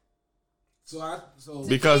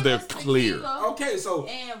because they're Tequila's clear. tequila okay? So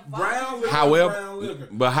and brown vodka. liquor, However, brown liquor.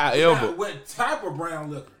 but however, Now, what type of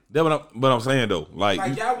brown liquor? but I'm saying though, like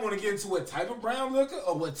Y'all want to get into what type of brown liquor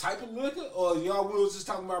or what type of liquor, or y'all was just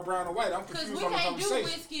talking about brown and white? I'm Because confused we on the can't do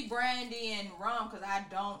conversation. whiskey, brandy, and rum because I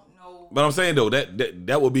don't know. But I'm saying though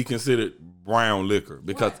that would be considered brown liquor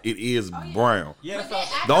because What? it is Oh, yeah. brown. Yeah, But that's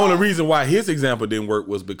then I The only know- reason why his example didn't work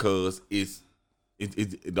was because it's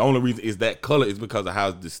the only reason is that color is because of how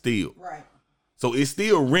it's distilled. Right. So it's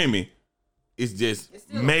still Remy, it's just It's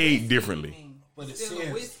still a made whiskey, differently. you mean. But it Still a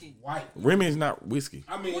says whiskey. white. Remy is not whiskey.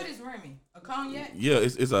 I mean, What is Remy? A cognac? Yeah,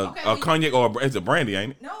 it's a Okay. cognac or it's a brandy,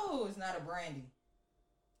 ain't it? No, it's not a brandy.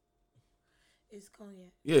 It's cognac.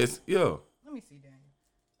 Yeah, it's yeah. Let me see, Daniel.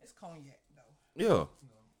 It's cognac though. Yeah.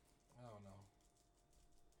 I don't know.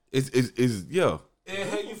 It's yeah. It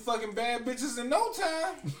had you fucking bad bitches in no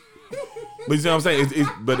time. But you see what I'm saying?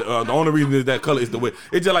 But the only reason is that color is the way.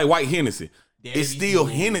 It's just like white Hennessy. Yeah, It's you still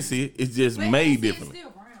see. Hennessy. It's just But made it's differently.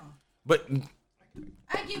 still brown. But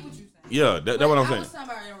I get what you're saying. yeah, that's what I'm I saying. was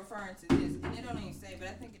somebody referring to this, and it don't even say, but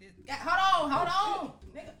I think it is. God, hold on,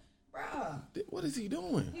 nigga, bruh. What is he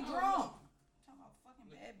doing? He drunk. Talking about fucking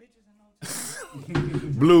bad bitches and no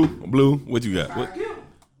time. Blue, what you got? What? No, you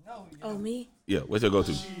Oh, don't. me? Yeah, what's your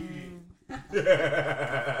go-to?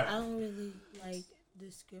 I don't really like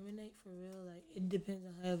discriminate for real. Like it depends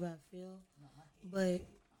on however I feel. But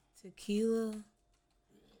tequila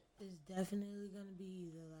is definitely gonna be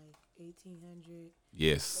either like 1800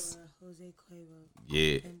 Yes. or Jose Cuervo,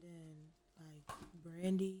 Yeah. and then like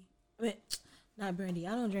brandy. I mean, not brandy.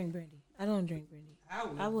 I don't drink brandy.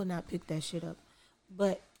 I will not pick that shit up.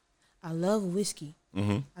 But I love whiskey.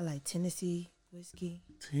 Mm-hmm. I like Tennessee whiskey. I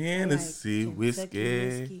like Tennessee Kentucky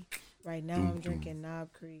whiskey. Right now, I'm drinking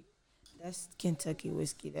Knob Creek. That's Kentucky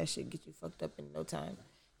whiskey. That shit get you fucked up in no time.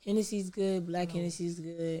 Hennessy's good. Black Hennessy's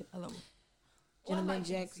good. I love it. Gentleman I like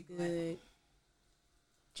Jack's Tennessee Black. good.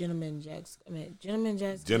 Gentleman Jack's Gentleman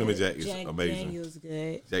good. Jack is Jack amazing. Daniel's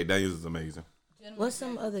good. Jack Daniels is amazing. What's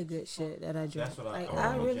some other good shit that I drink? That's what I Like call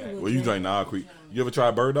I it, really Jack. would Well, you drink Knob Creek. You ever try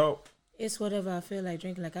Bird Dog? It's whatever I feel like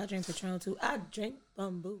drinking. Like I drink Patron too. I drink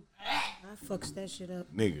Bamboo. I fucks that shit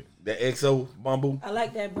up. Nigga, that XO bamboo. I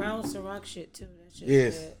like that brown Ciroc shit too. That shit.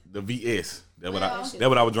 Yes, Good. the VS. That's what Well,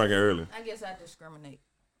 I was drinking earlier. I guess I discriminate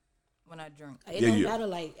when I drink. It Yeah, don't yeah. matter.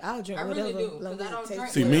 Like I'll drink I whatever. really do, long 'cause I as it don't tastes drink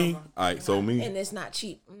See good. me, whatever. all right. So me, And it's not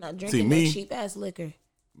cheap. I'm not See, drinking me- no cheap ass liquor.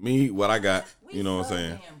 what I got. We You know what I'm subbed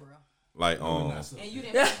saying? in, bro. Like And you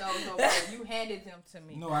didn't put those over. You handed them to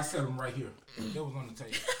me. No, I said them right here. That was on the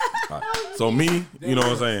table. Alright. So me, you know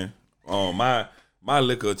what I'm saying? My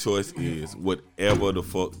liquor choice is whatever the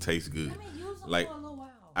fuck tastes good. I mean, use them Like for a little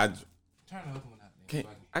while. I Turn the other one out. Then, can't,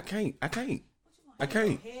 so I can't. What you gonna I have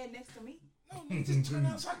your can't. Head next to me. no, nigga, just turn it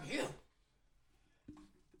out so I can hear.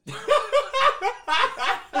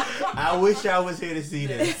 I wish I was here to see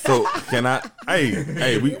this. So can I?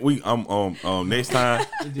 Hey, we next time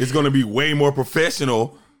it's gonna be way more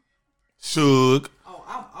professional. Suge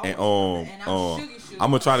Oh, and Sugar.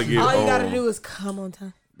 I'm gonna try to get. All you gotta do is come on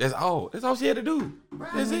time. That's all. That's all she had to do.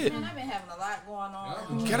 That's it. Man, I've been having a lot going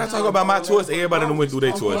on. Can I talk about my choice? Everybody done went through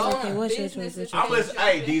their choice. Okay, what's your Business choice? is I'm listening.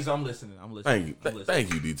 Hey, jumping. D's, I'm listening. I'm listening. Thank you, I'm listening.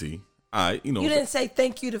 thank you, DT. All right, you know. You didn't say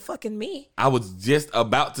thank you to fucking me. I was just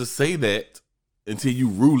about to say that until you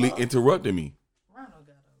rudely interrupted me. Ronald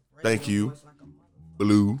got a radio Thank you. voice like a mother.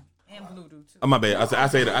 Blue. And Blue do too. Oh, my bad. I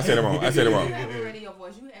said it wrong. I said it You wrong. have a radio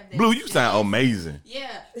voice. You have that. Blue, you sound amazing. Yeah,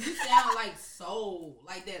 you sound like soul,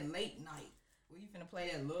 like that late night. Where you finna play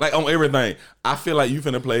that look. Like on everything. I feel like you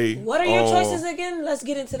finna play. What are your choices again? Let's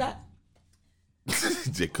get into that.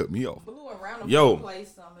 Just cut me off. Blue around the Yo. play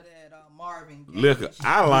some of that Marvin Gaye Liquor. shit.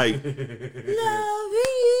 I like. Loving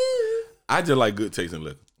you. I just like good taste in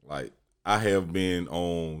liquor. Like I have been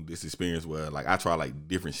on this experience where like I try like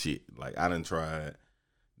different shit. Like I done tried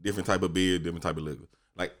different type of beer, different type of liquor.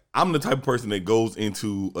 Like I'm the type of person that goes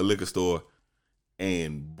into a liquor store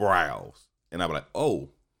and browse, and I be like, oh,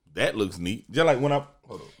 that looks neat. Just like when I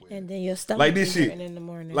hold on, wait. And then your stomach Like this be shit. hurting in the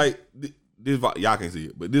morning. Like this y'all can't see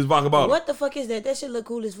it, but this vodka bottle, What the fuck is that? That shit look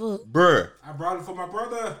cool as fuck. bruh. I brought it for my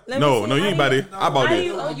brother. Let me No, see. no, you How ain't about it. I bought How it.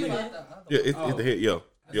 you? Oh, you You did. got the other Yeah, it's the head. Yeah, So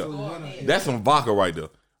yeah. one of- That's some vodka right there.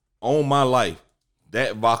 On my life,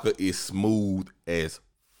 That vodka is smooth as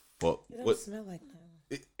fuck. It don't What? smell like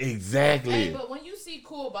that. Exactly. Hey, but when you see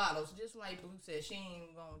cool bottles, just like Blue said, she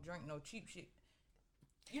ain't gonna drink no cheap shit.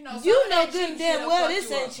 You know, some You of know that good cheap and damn shit'll well fuck this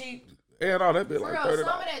you ain't up. cheap. And all that bit For like real, $30.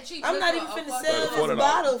 some of that cheap I'm not liquor even will finna fuck sell you $40. up. this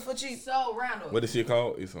bottle for cheap. So Randall, What is shit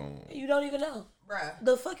called? It's You don't even know. bruh,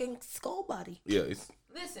 The fucking skull body. yeah. It's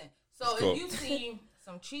listen. So Cool. if you see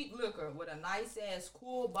some cheap liquor with a nice ass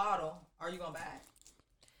cool bottle, are you gonna buy it?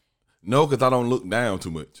 no, because I don't look down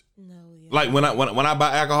too much. No, yeah. Like when I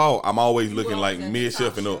buy alcohol, I'm always looking always like at the mid shelf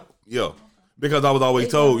top and shelf. up. Yeah, because I was always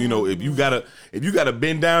They told, don't you know, have if you gotta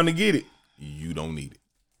bend down to get it, you don't need it.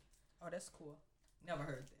 Oh, that's cool. Never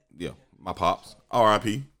heard that. Yeah, my pops,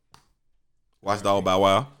 R.I.P. Watch Dog Bow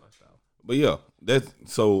Wow. But yeah, that's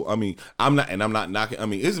so. I mean, I'm not knocking. I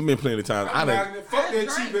mean, it's been plenty of times. I'm I not done, gonna fuck that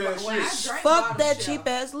I cheap drank- ass when I shit. drank Fuck bottom that shelf, cheap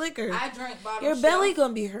ass liquor. I drink bottom Your shelf. belly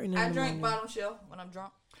gonna be hurting in I the drink morning. bottom shelf when I'm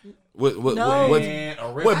drunk. what No.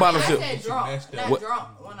 what bottom I shelf? said drunk, not What?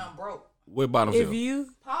 drunk when I'm broke. What bottom If shelf? you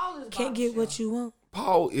Paul is can't bottom get what shelf. you want,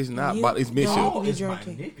 Paul is not. You It's mid don't shelf. be Is my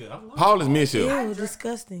drinking. nigga. I'm Paul is mid shelf. Ew,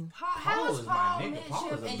 disgusting. How Paul is is my Paul nigga. mid Paul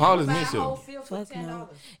shelf is a- and Paul you is buy mid a shelf. whole field for Fuck $10? no.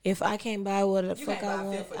 If I can't buy what the You fuck can't I buy a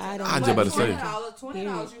want, field for I $10. don't. I just about to say.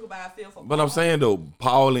 $20, you can buy a field for But I'm saying though,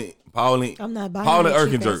 Paul and I'm not buying Paul no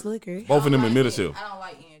and cheap Erkin ass liquor. jerk. Both of them in middle I shelf. don't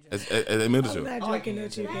like Ian As J. middle I'm shelf. not drinking no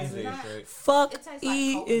cheap ass liquor. It Fuck tastes like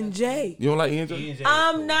E coconut. and J. You don't like ENJ?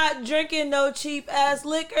 I'm not drinking no cheap ass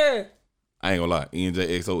liquor. I ain't gonna lie. ENJ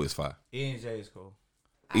XO is fire. ENJ is cool.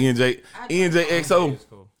 ENJ XO. It's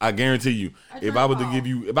cool. I guarantee you, if drink I was to Paul.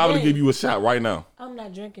 give you a shot right now, I'm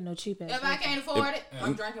not drinking no cheap ass If I liquor. can't afford it,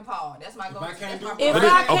 I'm drinking Paul. That's my goal. I can't do If But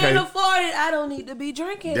I it- can't okay. afford it, I don't need to be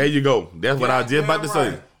drinking. there you go. That's what I was just about to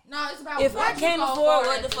say. No, it's about If what I you can't go afford for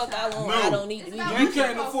what at the the fuck I time. want, I don't need to It's be about You drinking.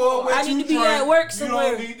 can't afford what I you need to be drink, at work You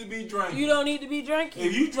somewhere. don't need to be drinking. You don't need to be drinking.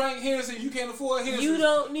 If you drink Hennessy, you can't afford Hennessy. You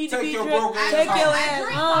don't need to Take be your drinking. broke ass Take home. your I ass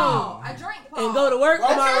drink home Paul. I drink Paul. and go to work Right.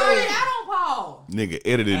 I tomorrow. started out on Paul. Nigga,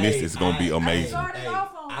 editing this is gonna be amazing. started off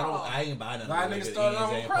on Paul. I ain't buy nothing. My with nigga it, started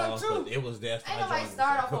off ENJ on crack, Paul, too. but it was that. Ain't nobody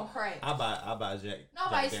start off on crack. I buy Jack.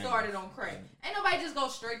 Nobody Jack started Daniels. on crack. Ain't nobody just go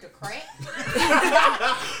straight to crack.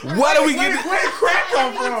 Why do we get it? Where did crack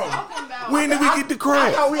come What are you from? talking about? When did we get the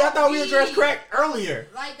crack? I thought we addressed crack earlier.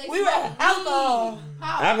 Like they We were smoke alcohol. weed,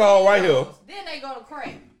 pop Alcohol right here. pills, Then they go to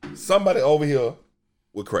crack. Somebody over here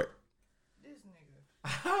with crack. This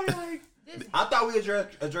nigga. I thought we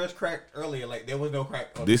addressed crack earlier. Like there was no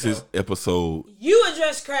crack. On This the is show. episode. You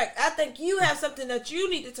address crack. I think you have something that you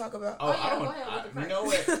need to talk about. Oh, yeah, I don't. go ahead with the You crack. know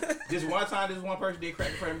what? This one time, this one person did crack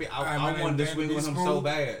in front of me. my I name wanted to is swing Andy with him Spoon. so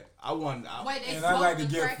bad. I wanted. Wait, they And I like to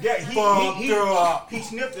smoked the get- crack? Yeah, he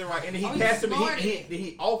sniffed it right, and then Oh, he he passed it. snorted He it.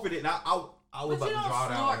 he offered it, and I was But about you to don't draw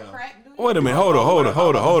down snort on him. crack, do you? Wait a minute. Hold up. You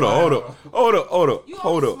Hold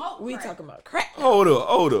don't up. smoke We crack. talking about crack. Hold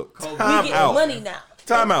up. We Time getting out. money now.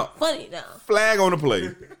 Time out. Money now. Flag on the play.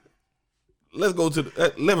 Let's go to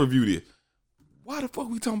the. Let's review this. Why the fuck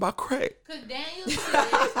we talking about crack? Cause Daniel said,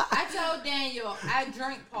 I told Daniel I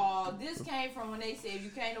drink Paul. This came from when they said if you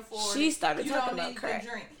can't afford She it, started you talking don't about need crack. to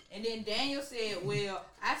drink. And then Daniel said, well,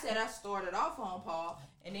 I said I started off on Paul.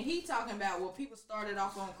 And then he talking about well people started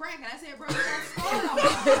off on crack. And I said, bro, you don't start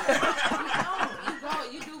off on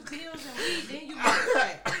crack. You do pills and weed, then you go to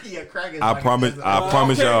crack. Yeah, crack is. I like- promise. it's I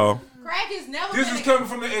promise okay. y'all. Crack is never This been is coming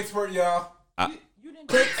from the expert, y'all. You didn't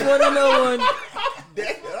Take for the no one.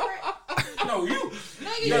 No, you.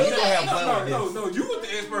 Nigga, Yeah, you you don't said- have blood. No, you was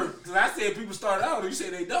the expert. Because I said people start out, and you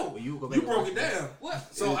said they don't. You go back You and broke watch it that. down. What?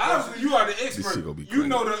 So obviously you are the shit expert. gonna be You crazy.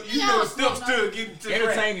 know the Yeah, steps no. to getting to crack.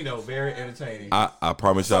 Entertaining though, very entertaining. I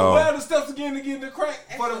promise So what are y'all. the steps to getting to crack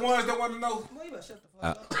for the ones that want to know? Boy, you better shut the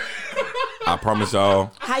fuck up. I promise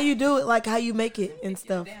y'all. How you do it, like how you make it and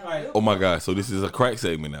stuff. Right. Oh my god. So this is a crack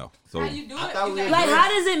segment now. So How you do I it? thought You we got- Like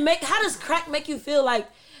how does crack make you feel? Like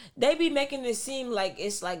they be making it seem like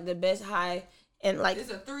it's like the best high, and like It's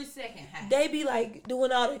a 3-second high. they be like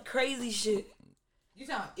doing all the crazy shit. You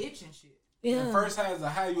sound itching shit. Yeah. The first high is a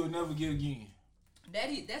high you'll never get again.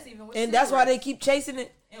 That's even with And that's why they cigarettes keep chasing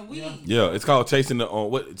it. and weed. yeah, it's called chasing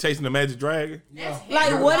the magic dragon. That's Like,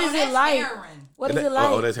 heroin. what No, is it that's like? heroin. What is it like?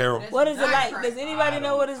 Oh, that's heroin. That's What is it not like? crack. Does anybody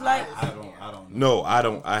know what it's like? I don't. No, I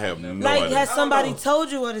don't. I have no Like, idea. has somebody know.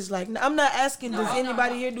 told you what it's like? I'm not asking. Does No,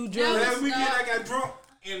 anybody no. here do No. drugs? Last weekend not. I got drunk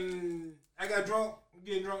and I'm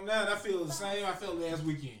getting drunk now, and I feel the same I felt last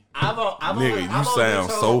weekend. Nigga, you sound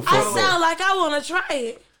so I fucked sound like I want to try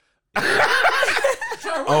it.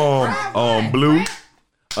 Blue.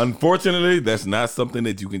 Unfortunately, that's not something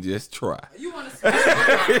that you can just try. You want to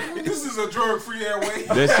see? This is a drug-free airway.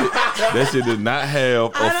 That shit does not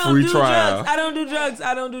have I a don't free do trial. drugs. I don't do drugs.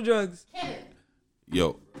 I don't do drugs.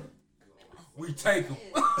 Yo, We take them.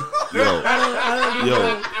 Yo,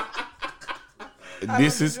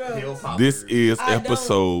 this is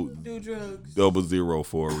episode Do drugs. 00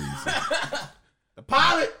 for a reason. The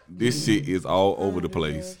pilot. This shit is all over the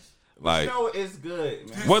place. Like, You know it's good,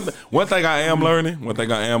 man. one thing I am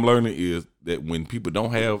learning is that when people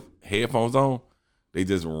don't have headphones on, they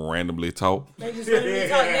just randomly talk. They just randomly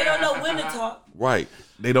talk. They don't know when to talk. Right.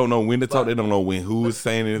 They don't know when to talk. They don't know who is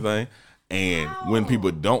saying anything. And when people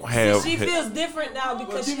don't have She feels different now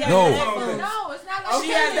because she has No. the headphones. No, it's not like She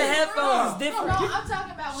has the headphones. It's No, different. I'm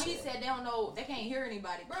talking about when he said they don't know, they can't hear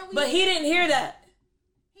anybody. Bro, But he didn't hear that.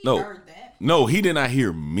 he No. heard that. No, he did not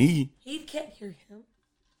hear me. He can't hear him.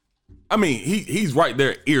 I mean, he's right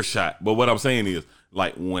there earshot. But what I'm saying is,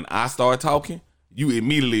 like, when I started talking, you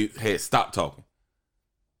immediately had stopped talking.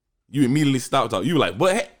 You immediately stopped talking. You were like,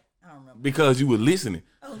 what? I don't remember. Because you were listening.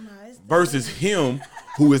 Oh no, it's Versus him,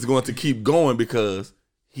 who is going to keep going because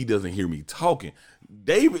he doesn't hear me talking.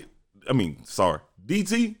 DT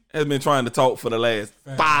has been trying to talk for the last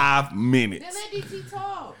 5 minutes. Then let DT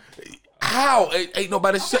talk. How? Ain't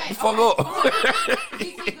nobody shut the fuck up.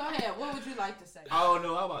 DT, go ahead. What would you like to say? Oh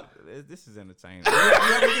no, how about this is entertaining. You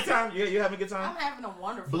having a good time? You having a good I'm time? having a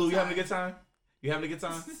wonderful Blue, you time. having a good time? You having a good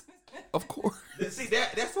time? Of course. See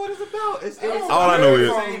that's what it's about. It's All I know is,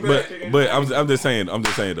 entertaining. but I'm just saying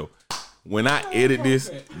though. When I edit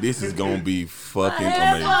this is gonna be fucking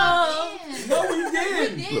amazing. No, we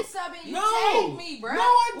didn't. We did something. You No. tagged me, bro. No,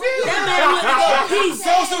 I didn't. That man went to go pee.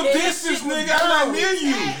 Social distance, nigga. I'm not near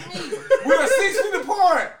you. We're 6 feet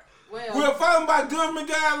apart. Well, We're following by government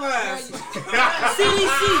guidelines. you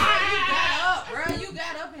CDC. got up, bro. You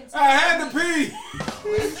got up and I had to pee.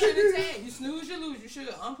 You should have tagged. You snooze, you lose. You should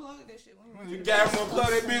have unplugged that shit. You got to unplug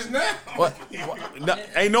that bitch now. What? No,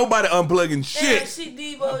 ain't nobody unplugging That shit. shit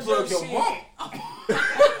Devo's Plug your your shit. mom.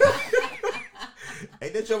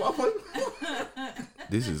 Ain't that your mama?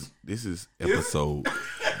 This is episode.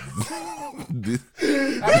 this, I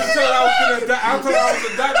just told I was a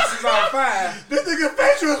doctor since I was 5. This nigga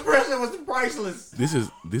facial expression was priceless. this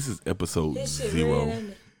is episode This shit 0. red, ain't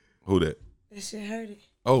it? Who that? That shit hurt it.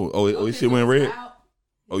 Oh, this shit went red.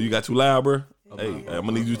 Oh, you got too loud, bro. Hey, I'm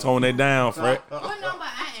gonna need you to tone that down, Fred. What number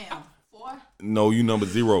I am? 4? No, you number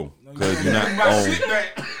 0 because you're not My on. shit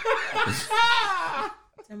back.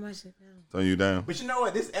 Turn my shit down. Turn you down. But you know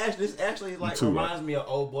what? This actually like too, reminds me of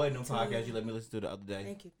Old Boy New podcast you let me listen to the other day.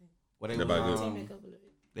 Thank you. Where they, Everybody was, good? Take a couple of it.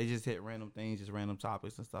 they just hit random things, just random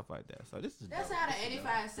topics and stuff like that. So this is That's how the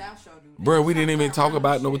 85 South show do. Bro, we didn't even talk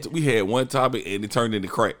about no. We had one topic and it turned into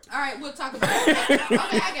crack. All right, we'll talk about it. Okay,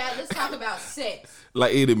 I got it. Let's talk about sex.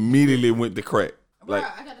 Like it immediately went to crack. Bro, Like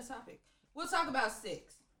I got a topic. We'll talk about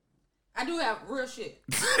sex. I do have real shit.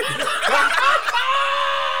 Why?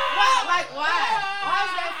 Like, why? Why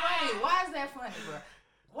is that funny? Why is that funny, bro?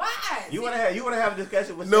 Why? you wanna have a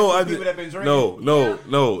discussion with no, I people that been drinking? no.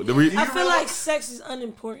 The I feel like sex is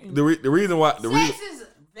unimportant. the reason why Sex is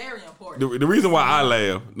very important. the reason why I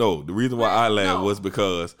laugh. No, the reason why I laugh No. was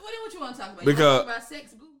because What you want to talk about? Because- you want to talk about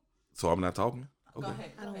sex, Blue? so I'm not talking. Go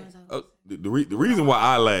ahead. I don't want to talk Uh, about the reason why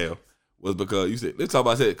I laugh was because you said let's talk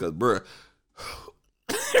about sex because bruh,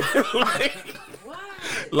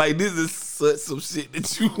 like this is such some shit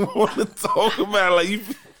that you want to talk about. Like you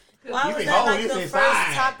Why You was can that hold like this the inside.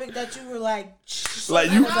 first topic that you were like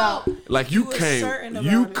Like you- about? like you were can't certain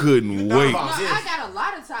you about it. couldn't thought wait. about No, this. I got a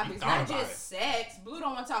lot of topics, thought not about just it. sex. Blue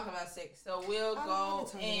don't want to talk about sex, so we'll I don't go wanna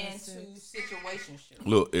talk about into sex. situationship.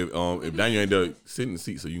 Look, if Daniel ain't there, sit in the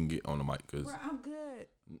seat so you can get on the mic. Cause Bro, I'm good.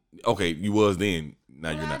 okay, you was then.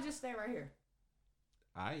 Now Bro, you're I not. just stay right here.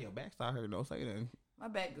 Alright, your back start hurting. Don't say that. My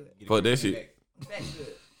back good. Fuck that shit. Back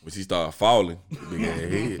good. When she started falling, big ass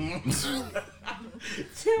head.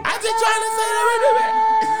 I just trying to say that.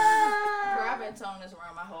 Bro, I've been telling this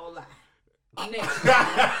around my whole life. Next.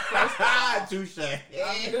 Touche.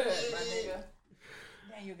 I'm good, my nigga.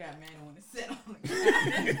 Now you got man when to sit on the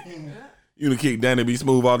ground. You done kick Danny B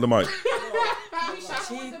Smooth off the mic.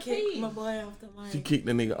 She kicked my boy off the mic. She kicked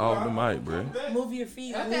the nigga off the mic, bro. Move your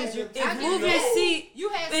feet. Okay, Lose your, I if get move that. your seat. You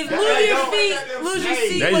had If some- move your don't- feet, lose your Hey,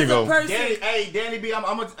 seat there was you go. a person. Danny B, I'm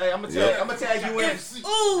gonna tag you in.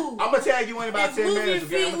 Ooh. I'm gonna tag you in about If 10 move your minutes.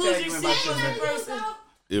 Okay? feet, I'm lose gonna tag your you in seat about was 10 a minutes. person.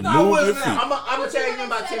 If No, move wasn't your that? feet. I'm gonna What tag you you in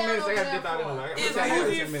about gonna 10 say minutes. I that gotta over dip out there in a for? minute. I'm If gonna tag you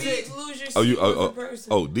move in your 10 minutes. feet, lose your seat Oh, you was a oh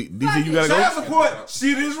person. DC, you gotta Child go. support.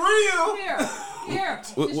 Shit is real. Here.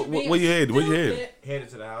 Where you headed? Where you headed? Headed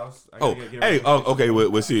to the house. I Oh, gotta get hey, ready. okay.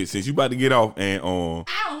 Well, shit. Since you about to get off and I don't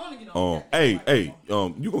want to get on. hey,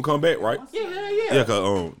 you gonna come back, right? Yeah. Yeah,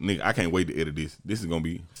 cause nigga, I can't wait to edit this. This is gonna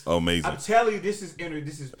be amazing. I'm telling you, this is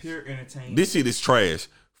pure entertainment. This shit is trash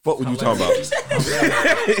Fuck what you talking about.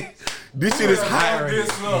 This shit is hot.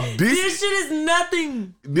 This shit is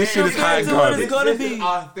nothing. This shit is hot compared to what it's garbage. gonna This be. is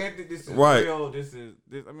authentic. This is Right. real. This.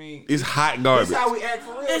 I mean, It's hot this garbage. is how we act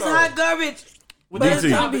for real. It's though. hot garbage. But DT. it's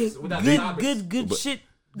gonna be Without the topics. good But- shit.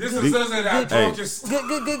 This is something that I Hey. just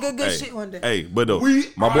Good Hey, shit one day. hey, but though, we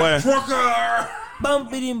my are boy, trucker.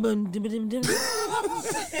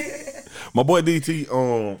 my boy DT,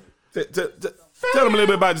 tell him a little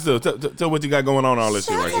bit about yourself. Tell what you got going on, all that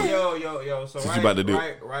shit right here. Yo. So What you about to do?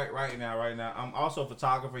 right now. I'm also a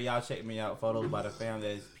photographer. Y'all check me out. Photos by the Fam.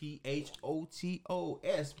 That is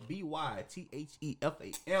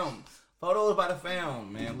PHOTOSBYTHEFAM. Photos by the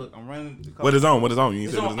Fam, man. Look, I'm running. What is on? You ain't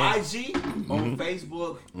It's said on what is IG, on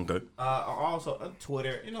Facebook, Okay. also on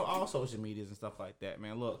Twitter. All social medias and stuff like that,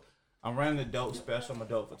 man. Look. I'm running a dope special. I'm a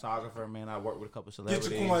dope photographer, man. I work with a couple celebrities.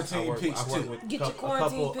 Get your quarantine pics, too. Get your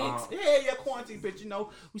quarantine pics. Yeah, quarantine pics.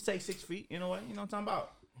 We say 6 feet. You know what I'm talking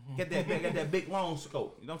about? Get that big long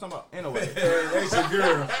scope. You know what I'm talking about? Anyway. That's your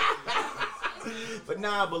girl. But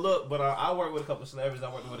I work with a couple celebrities.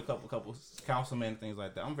 I work with a couple councilmen and things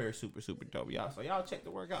like that. I'm very super dope, y'all. So y'all check the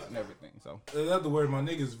work out and everything. So In other words, my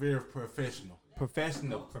nigga is very professional.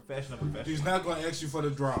 professional. He's not gonna ask you for the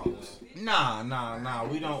draws. Nah.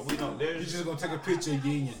 We don't. He's There's just gonna take a picture of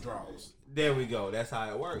you in your draws. There we go. That's how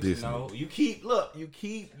it works. This You keep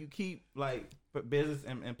like business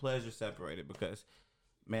and pleasure separated because,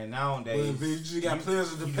 man, But nowadays. if you just got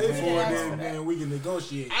pleasure to pay for it, then we can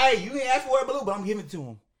negotiate. Hey, you didn't ask for it, Blue, but I'm giving it to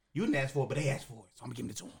them. You didn't ask for it, but they asked for it, so I'm giving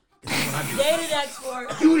it to them. That's what I do. They didn't ask for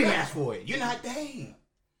it. You didn't ask for it. You're not they.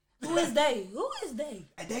 Who is they?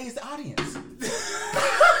 And they is the audience.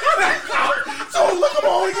 So look them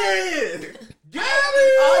on again.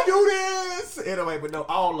 I do this. Anyway, but no,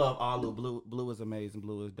 all love. Blue is amazing.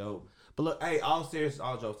 Blue is dope. But look, hey, all serious,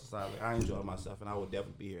 all jokes aside, I enjoy myself, and I will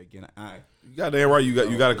definitely be here again. You got damn right. You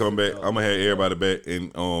got to come back. I'm gonna have everybody back,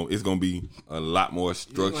 and it's gonna be a lot more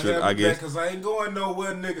structured, I guess. Because I ain't going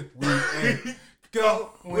nowhere, nigga. We ain't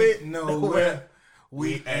going nowhere.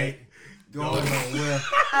 We ain't going nowhere.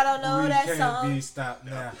 I don't know We that can't song. be stopped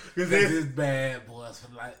now. Because it's bad boys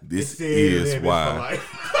for life. This is why.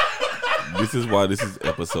 This is why this is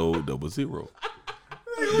episode 00.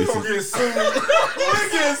 We gonna get sued. We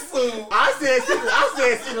get sued. I said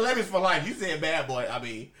single lemons for life. You said bad boy. I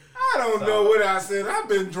mean, I don't know what I said. I've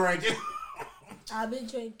been drinking. I've been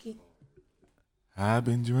drinking I've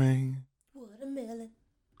been drinking. watermelon.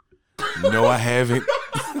 No, I haven't.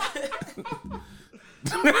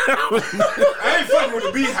 I ain't fucking with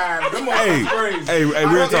the beehive. Them Hey, motherfuckers crazy. hey,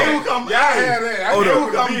 real talk. Y'all had that. I Hold ain't up.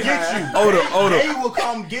 with the Come get beehive. you. Hold up. They will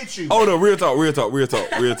come get you. Hold up, real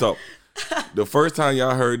talk. The first time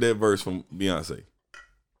y'all heard that verse from Beyonce,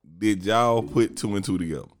 did y'all put 2 and 2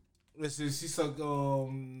 together? Listen, she sucked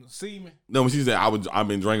semen. No, when she said I've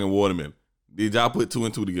been drinking watermelon, did y'all put 2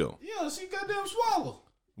 and 2 together? Yeah, she goddamn swallow.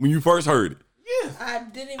 When you first heard it? Yeah. I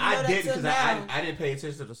didn't even know I that didn't till because now. I didn't pay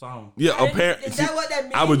attention to the song. Yeah, I didn't- apparently. is that what that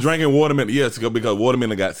means? I was drinking watermelon, yes, because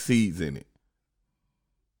watermelon got seeds in it.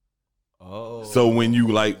 Oh. So when you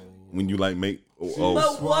make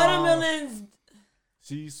But watermelons,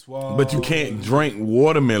 She swallowed. but you can't drink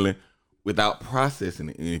watermelon without processing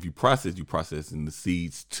it. And if you processing the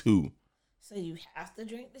seeds too. so you have to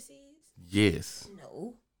drink the seeds? Yes.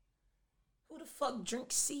 No. Who the fuck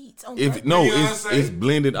drinks seeds? On If purpose? no, Beyonce. it's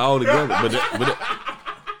blended all together. But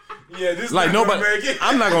Yeah, this like not gonna nobody, make it.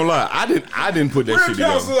 I'm not gonna lie. I didn't put that We're shit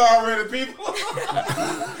together. counsel already, people.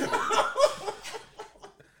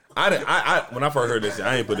 I when I first heard this shit,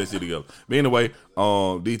 I ain't put that shit together. But anyway,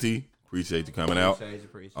 DT, appreciate you coming out.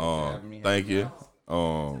 Appreciate you having me. Thank you.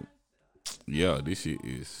 Yeah, this shit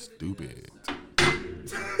is stupid.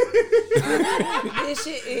 This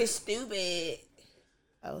shit is stupid.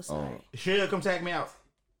 Oh, sorry. Sure, come tag me out.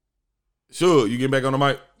 Sure, you get back on the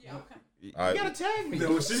mic. Yeah, okay. All right. You gotta tag me.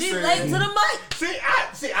 Know what she She said. late to the mic.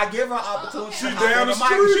 See, I give her opportunity. She down the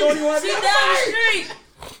street. She don't even want to She be down on the street.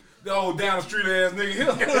 The old down the street ass nigga here.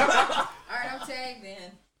 All right, I'm tagged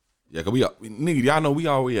then. Yeah, cause nigga, y'all know we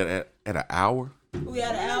already at an hour. We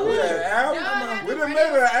had an hour. We done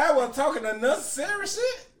made it an hour talking unnecessary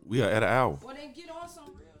shit. We are at an hour. Well, then get on some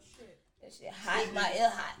real shit. That shit hot. My ear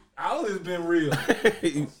hot. All this been real.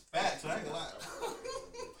 Facts, I ain't gonna lie.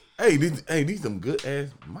 hey, these some good ass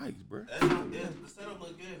mics, bro. Yeah, the setup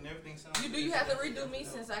look good and everything sounds good. Do you have to redo me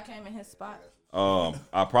since I came in his spot?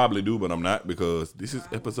 I probably do, but I'm not because this is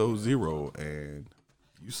episode 0 and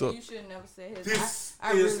you suck. You should have never said his. This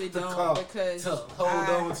I is really the don't call because to hold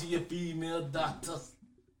on to your female doctor.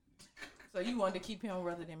 So you wanted to keep him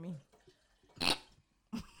rather than me.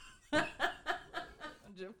 I'm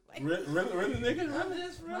just playing. Really, nigga? I'm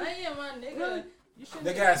just playing, my nigga.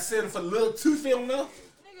 They got setting for little toothy on there.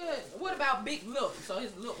 Nigga, what about Big Lip? So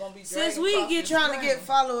his lip won't be Since dragging we across get his trying to brain. get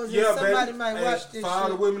followers, Yeah, and somebody baby. might Hey, watch this for all the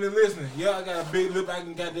shit. women that listening, yeah, I got a big lip. I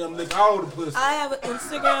can goddamn lick all the pussy. I have an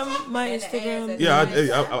Instagram. My And the Instagram. ass Yeah,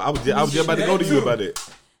 I was just about to go to you about that.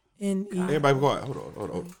 And Everybody be quiet. Hold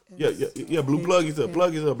on. Yeah, Blue, plug yourself,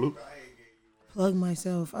 Blue. plug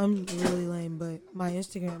myself. I'm really lame, but my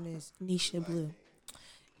Instagram is Nisha Blue.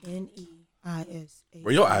 NEISA.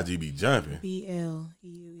 Bro, your IG be jumping.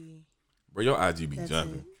 BLUE. Bro, your IG be That's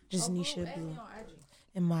jumping. it. Just Nisha Add me Blue. on IG.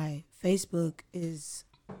 And my Facebook is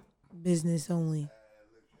business only.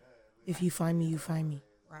 If you find me, you find me.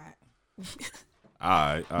 Right.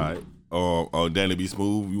 All right. Danny B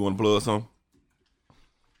Smooth, you want to plug something?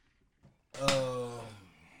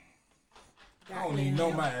 I don't even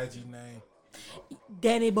know my IG name.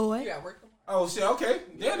 Danny You Boy. got work tomorrow? Oh shit, okay.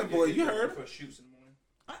 Danny boy, you heard. For shoots in the morning.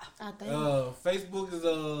 I think. Facebook is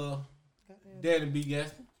Danny B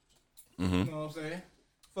Gaston. You know what I'm saying?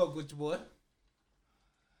 Fuck with your boy.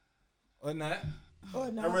 Or not. Or I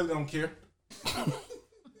not. really don't care.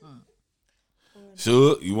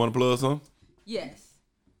 Suge, you want to plug something? Yes.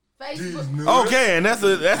 Facebook. Okay, and that's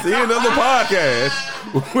the end of the podcast.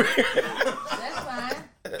 That's fine.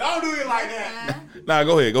 Don't do it like that. Fine. Nah,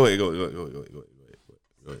 go ahead.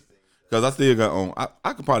 Cause I still got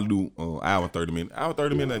I could probably do hour and 30 minutes. Hour and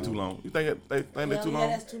 30 minutes ain't too long. You think they think that's too Yeah, long?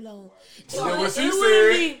 that's too long. Yeah, what she It said.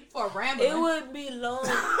 would be. For rambling. It would be long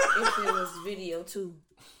if it was video too.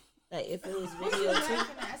 Like if it was video too,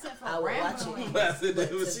 I said for I would watch rambling. it. I said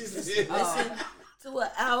that what she said. Listen to an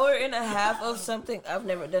hour and a half of something. I've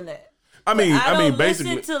never done that. I mean don't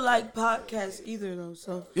basically, listen to like podcasts either though.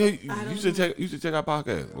 So yeah. You should check out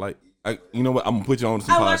podcasts. Like, you know what? I'm gonna put you on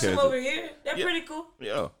some I podcasts. watch them over here. They're Yeah. pretty cool.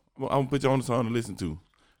 Yeah, I'm gonna put you on something to listen to.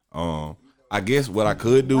 I guess what I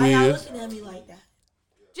could do Why y'all is looking at me like that?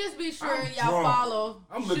 Just be sure I'm y'all drunk. follow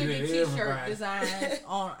I'm looking Sugar at T-shirt everybody. designs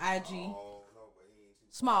on IG.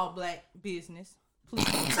 Small black business. Please.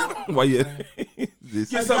 why you this.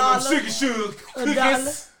 Get some of them $1. sugar $1.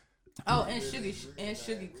 cookies. Oh, and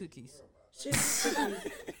sugar cookies.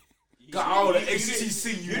 Got all the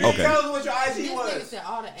HTC. You didn't Okay. tell us what your This IG nigga was. said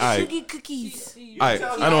all the Alright. Sugar cookies. All right,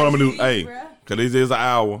 I know what I'm gonna do. Hey, Bruh. cause this is an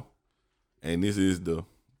hour, and this is the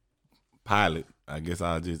pilot. I guess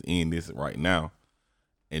I'll just end this right now,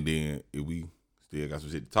 and then if we still got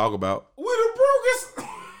some shit to talk about, We the brokest.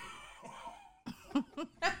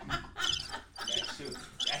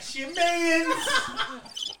 That's your man.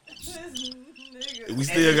 if we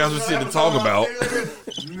still got some shit to talk about,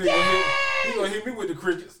 Nigga, he gonna hit me with the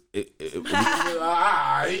crickets.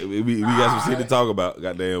 Alright. we got some shit to talk about.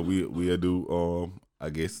 Goddamn, we'll do I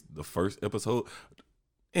guess the first episode.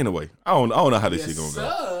 Anyway, I don't know how this shit gonna go.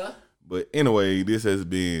 Sir. But anyway, this has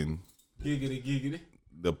been Giggity.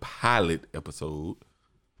 the pilot episode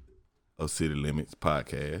of City Limits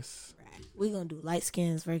Podcast. We're gonna do light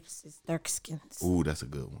skins versus dark skins. Ooh, that's a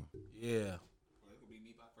good one. Yeah.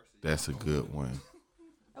 That's a good one.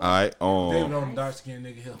 All right, David on the dark skinned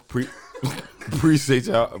nigga here. appreciate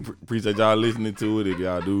y'all listening to it. If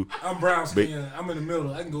y'all do, I'm brown skinned. I'm in the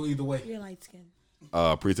middle. I can go either way. You're light skin.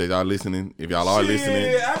 appreciate y'all listening. If y'all are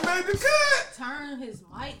listening, Yeah, I made the cut. Turn his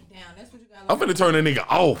mic down. That's what you got. I'm finna turn that nigga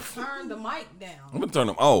off. Turn the mic down. I'm gonna turn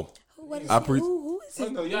him off. What is I it? pre- Who is Oh,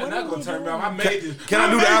 it? no, y'all What not are gonna we turn me doing? off. I made this. Can I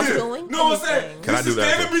do the made outro? this. Doing No, I'm saying. anything. Can I This do is the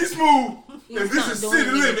Danny outro? B Smooth. He's And this not is doing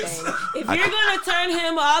City Limits. anything. If you're gonna turn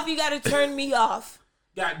him off, you gotta turn me off.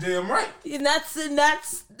 Goddamn right. And that's that.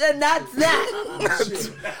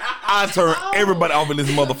 I turn everybody off in this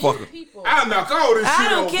motherfucker. People. I'll knock all this I shit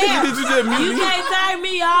don't over. care. Did you just mute You me? can't turn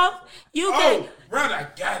me off. You Oh, can't. brother, I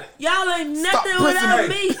got it. Y'all ain't nothing pressing without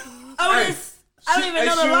me. me. Oh, Hey. this. I don't even Hey,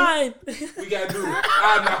 know the Shu. line. We gotta do it.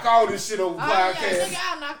 I'll knock all this shit over Oh, yeah, podcast. nigga,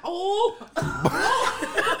 I'll knock. Oh.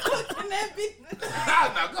 Can that be?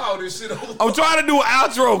 I'll knock all this shit over. I'm trying to do an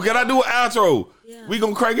outro. Can I do an outro? Yeah. We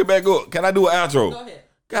gonna crank it back up. Can I do an outro? Go ahead.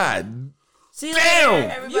 God See you Damn.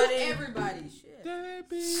 later, You everybody. everybody. Shit.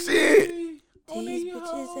 shit. These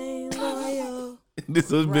bitches ain't loyal. This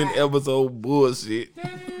has been Right. episode bullshit.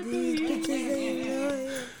 These bitches ain't loyal.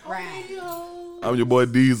 Right. I'm your boy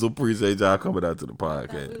Diesel. Appreciate y'all coming out to the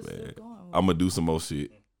podcast, man. I'm gonna do some more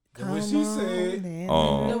shit. What she said.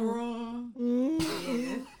 The room.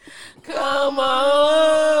 Come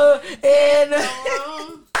on. And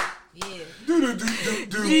Yeah. Do.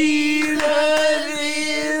 Jesus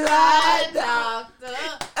is our Doctor.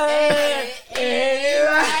 right.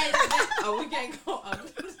 Oh, we can't go.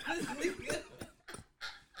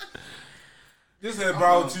 This is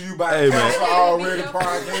brought to you by Hey, man. Casper Already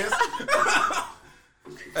Podcast.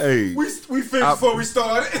 Hey, We finished before we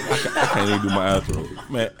started. I can't even do my outro,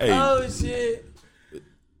 man. Hey, Oh shit.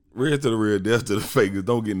 Real to the real, death to the fakers.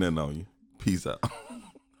 Don't get nothing on you. Peace out.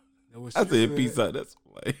 I said peace out. That's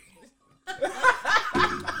like.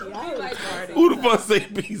 Who the fuck say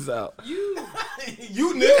peace out? You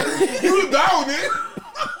nigga. You the dog, nigga.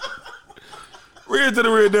 Real to the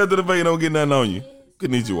real, death to the fake. Don't get nothing on you.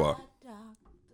 Konnichiwa.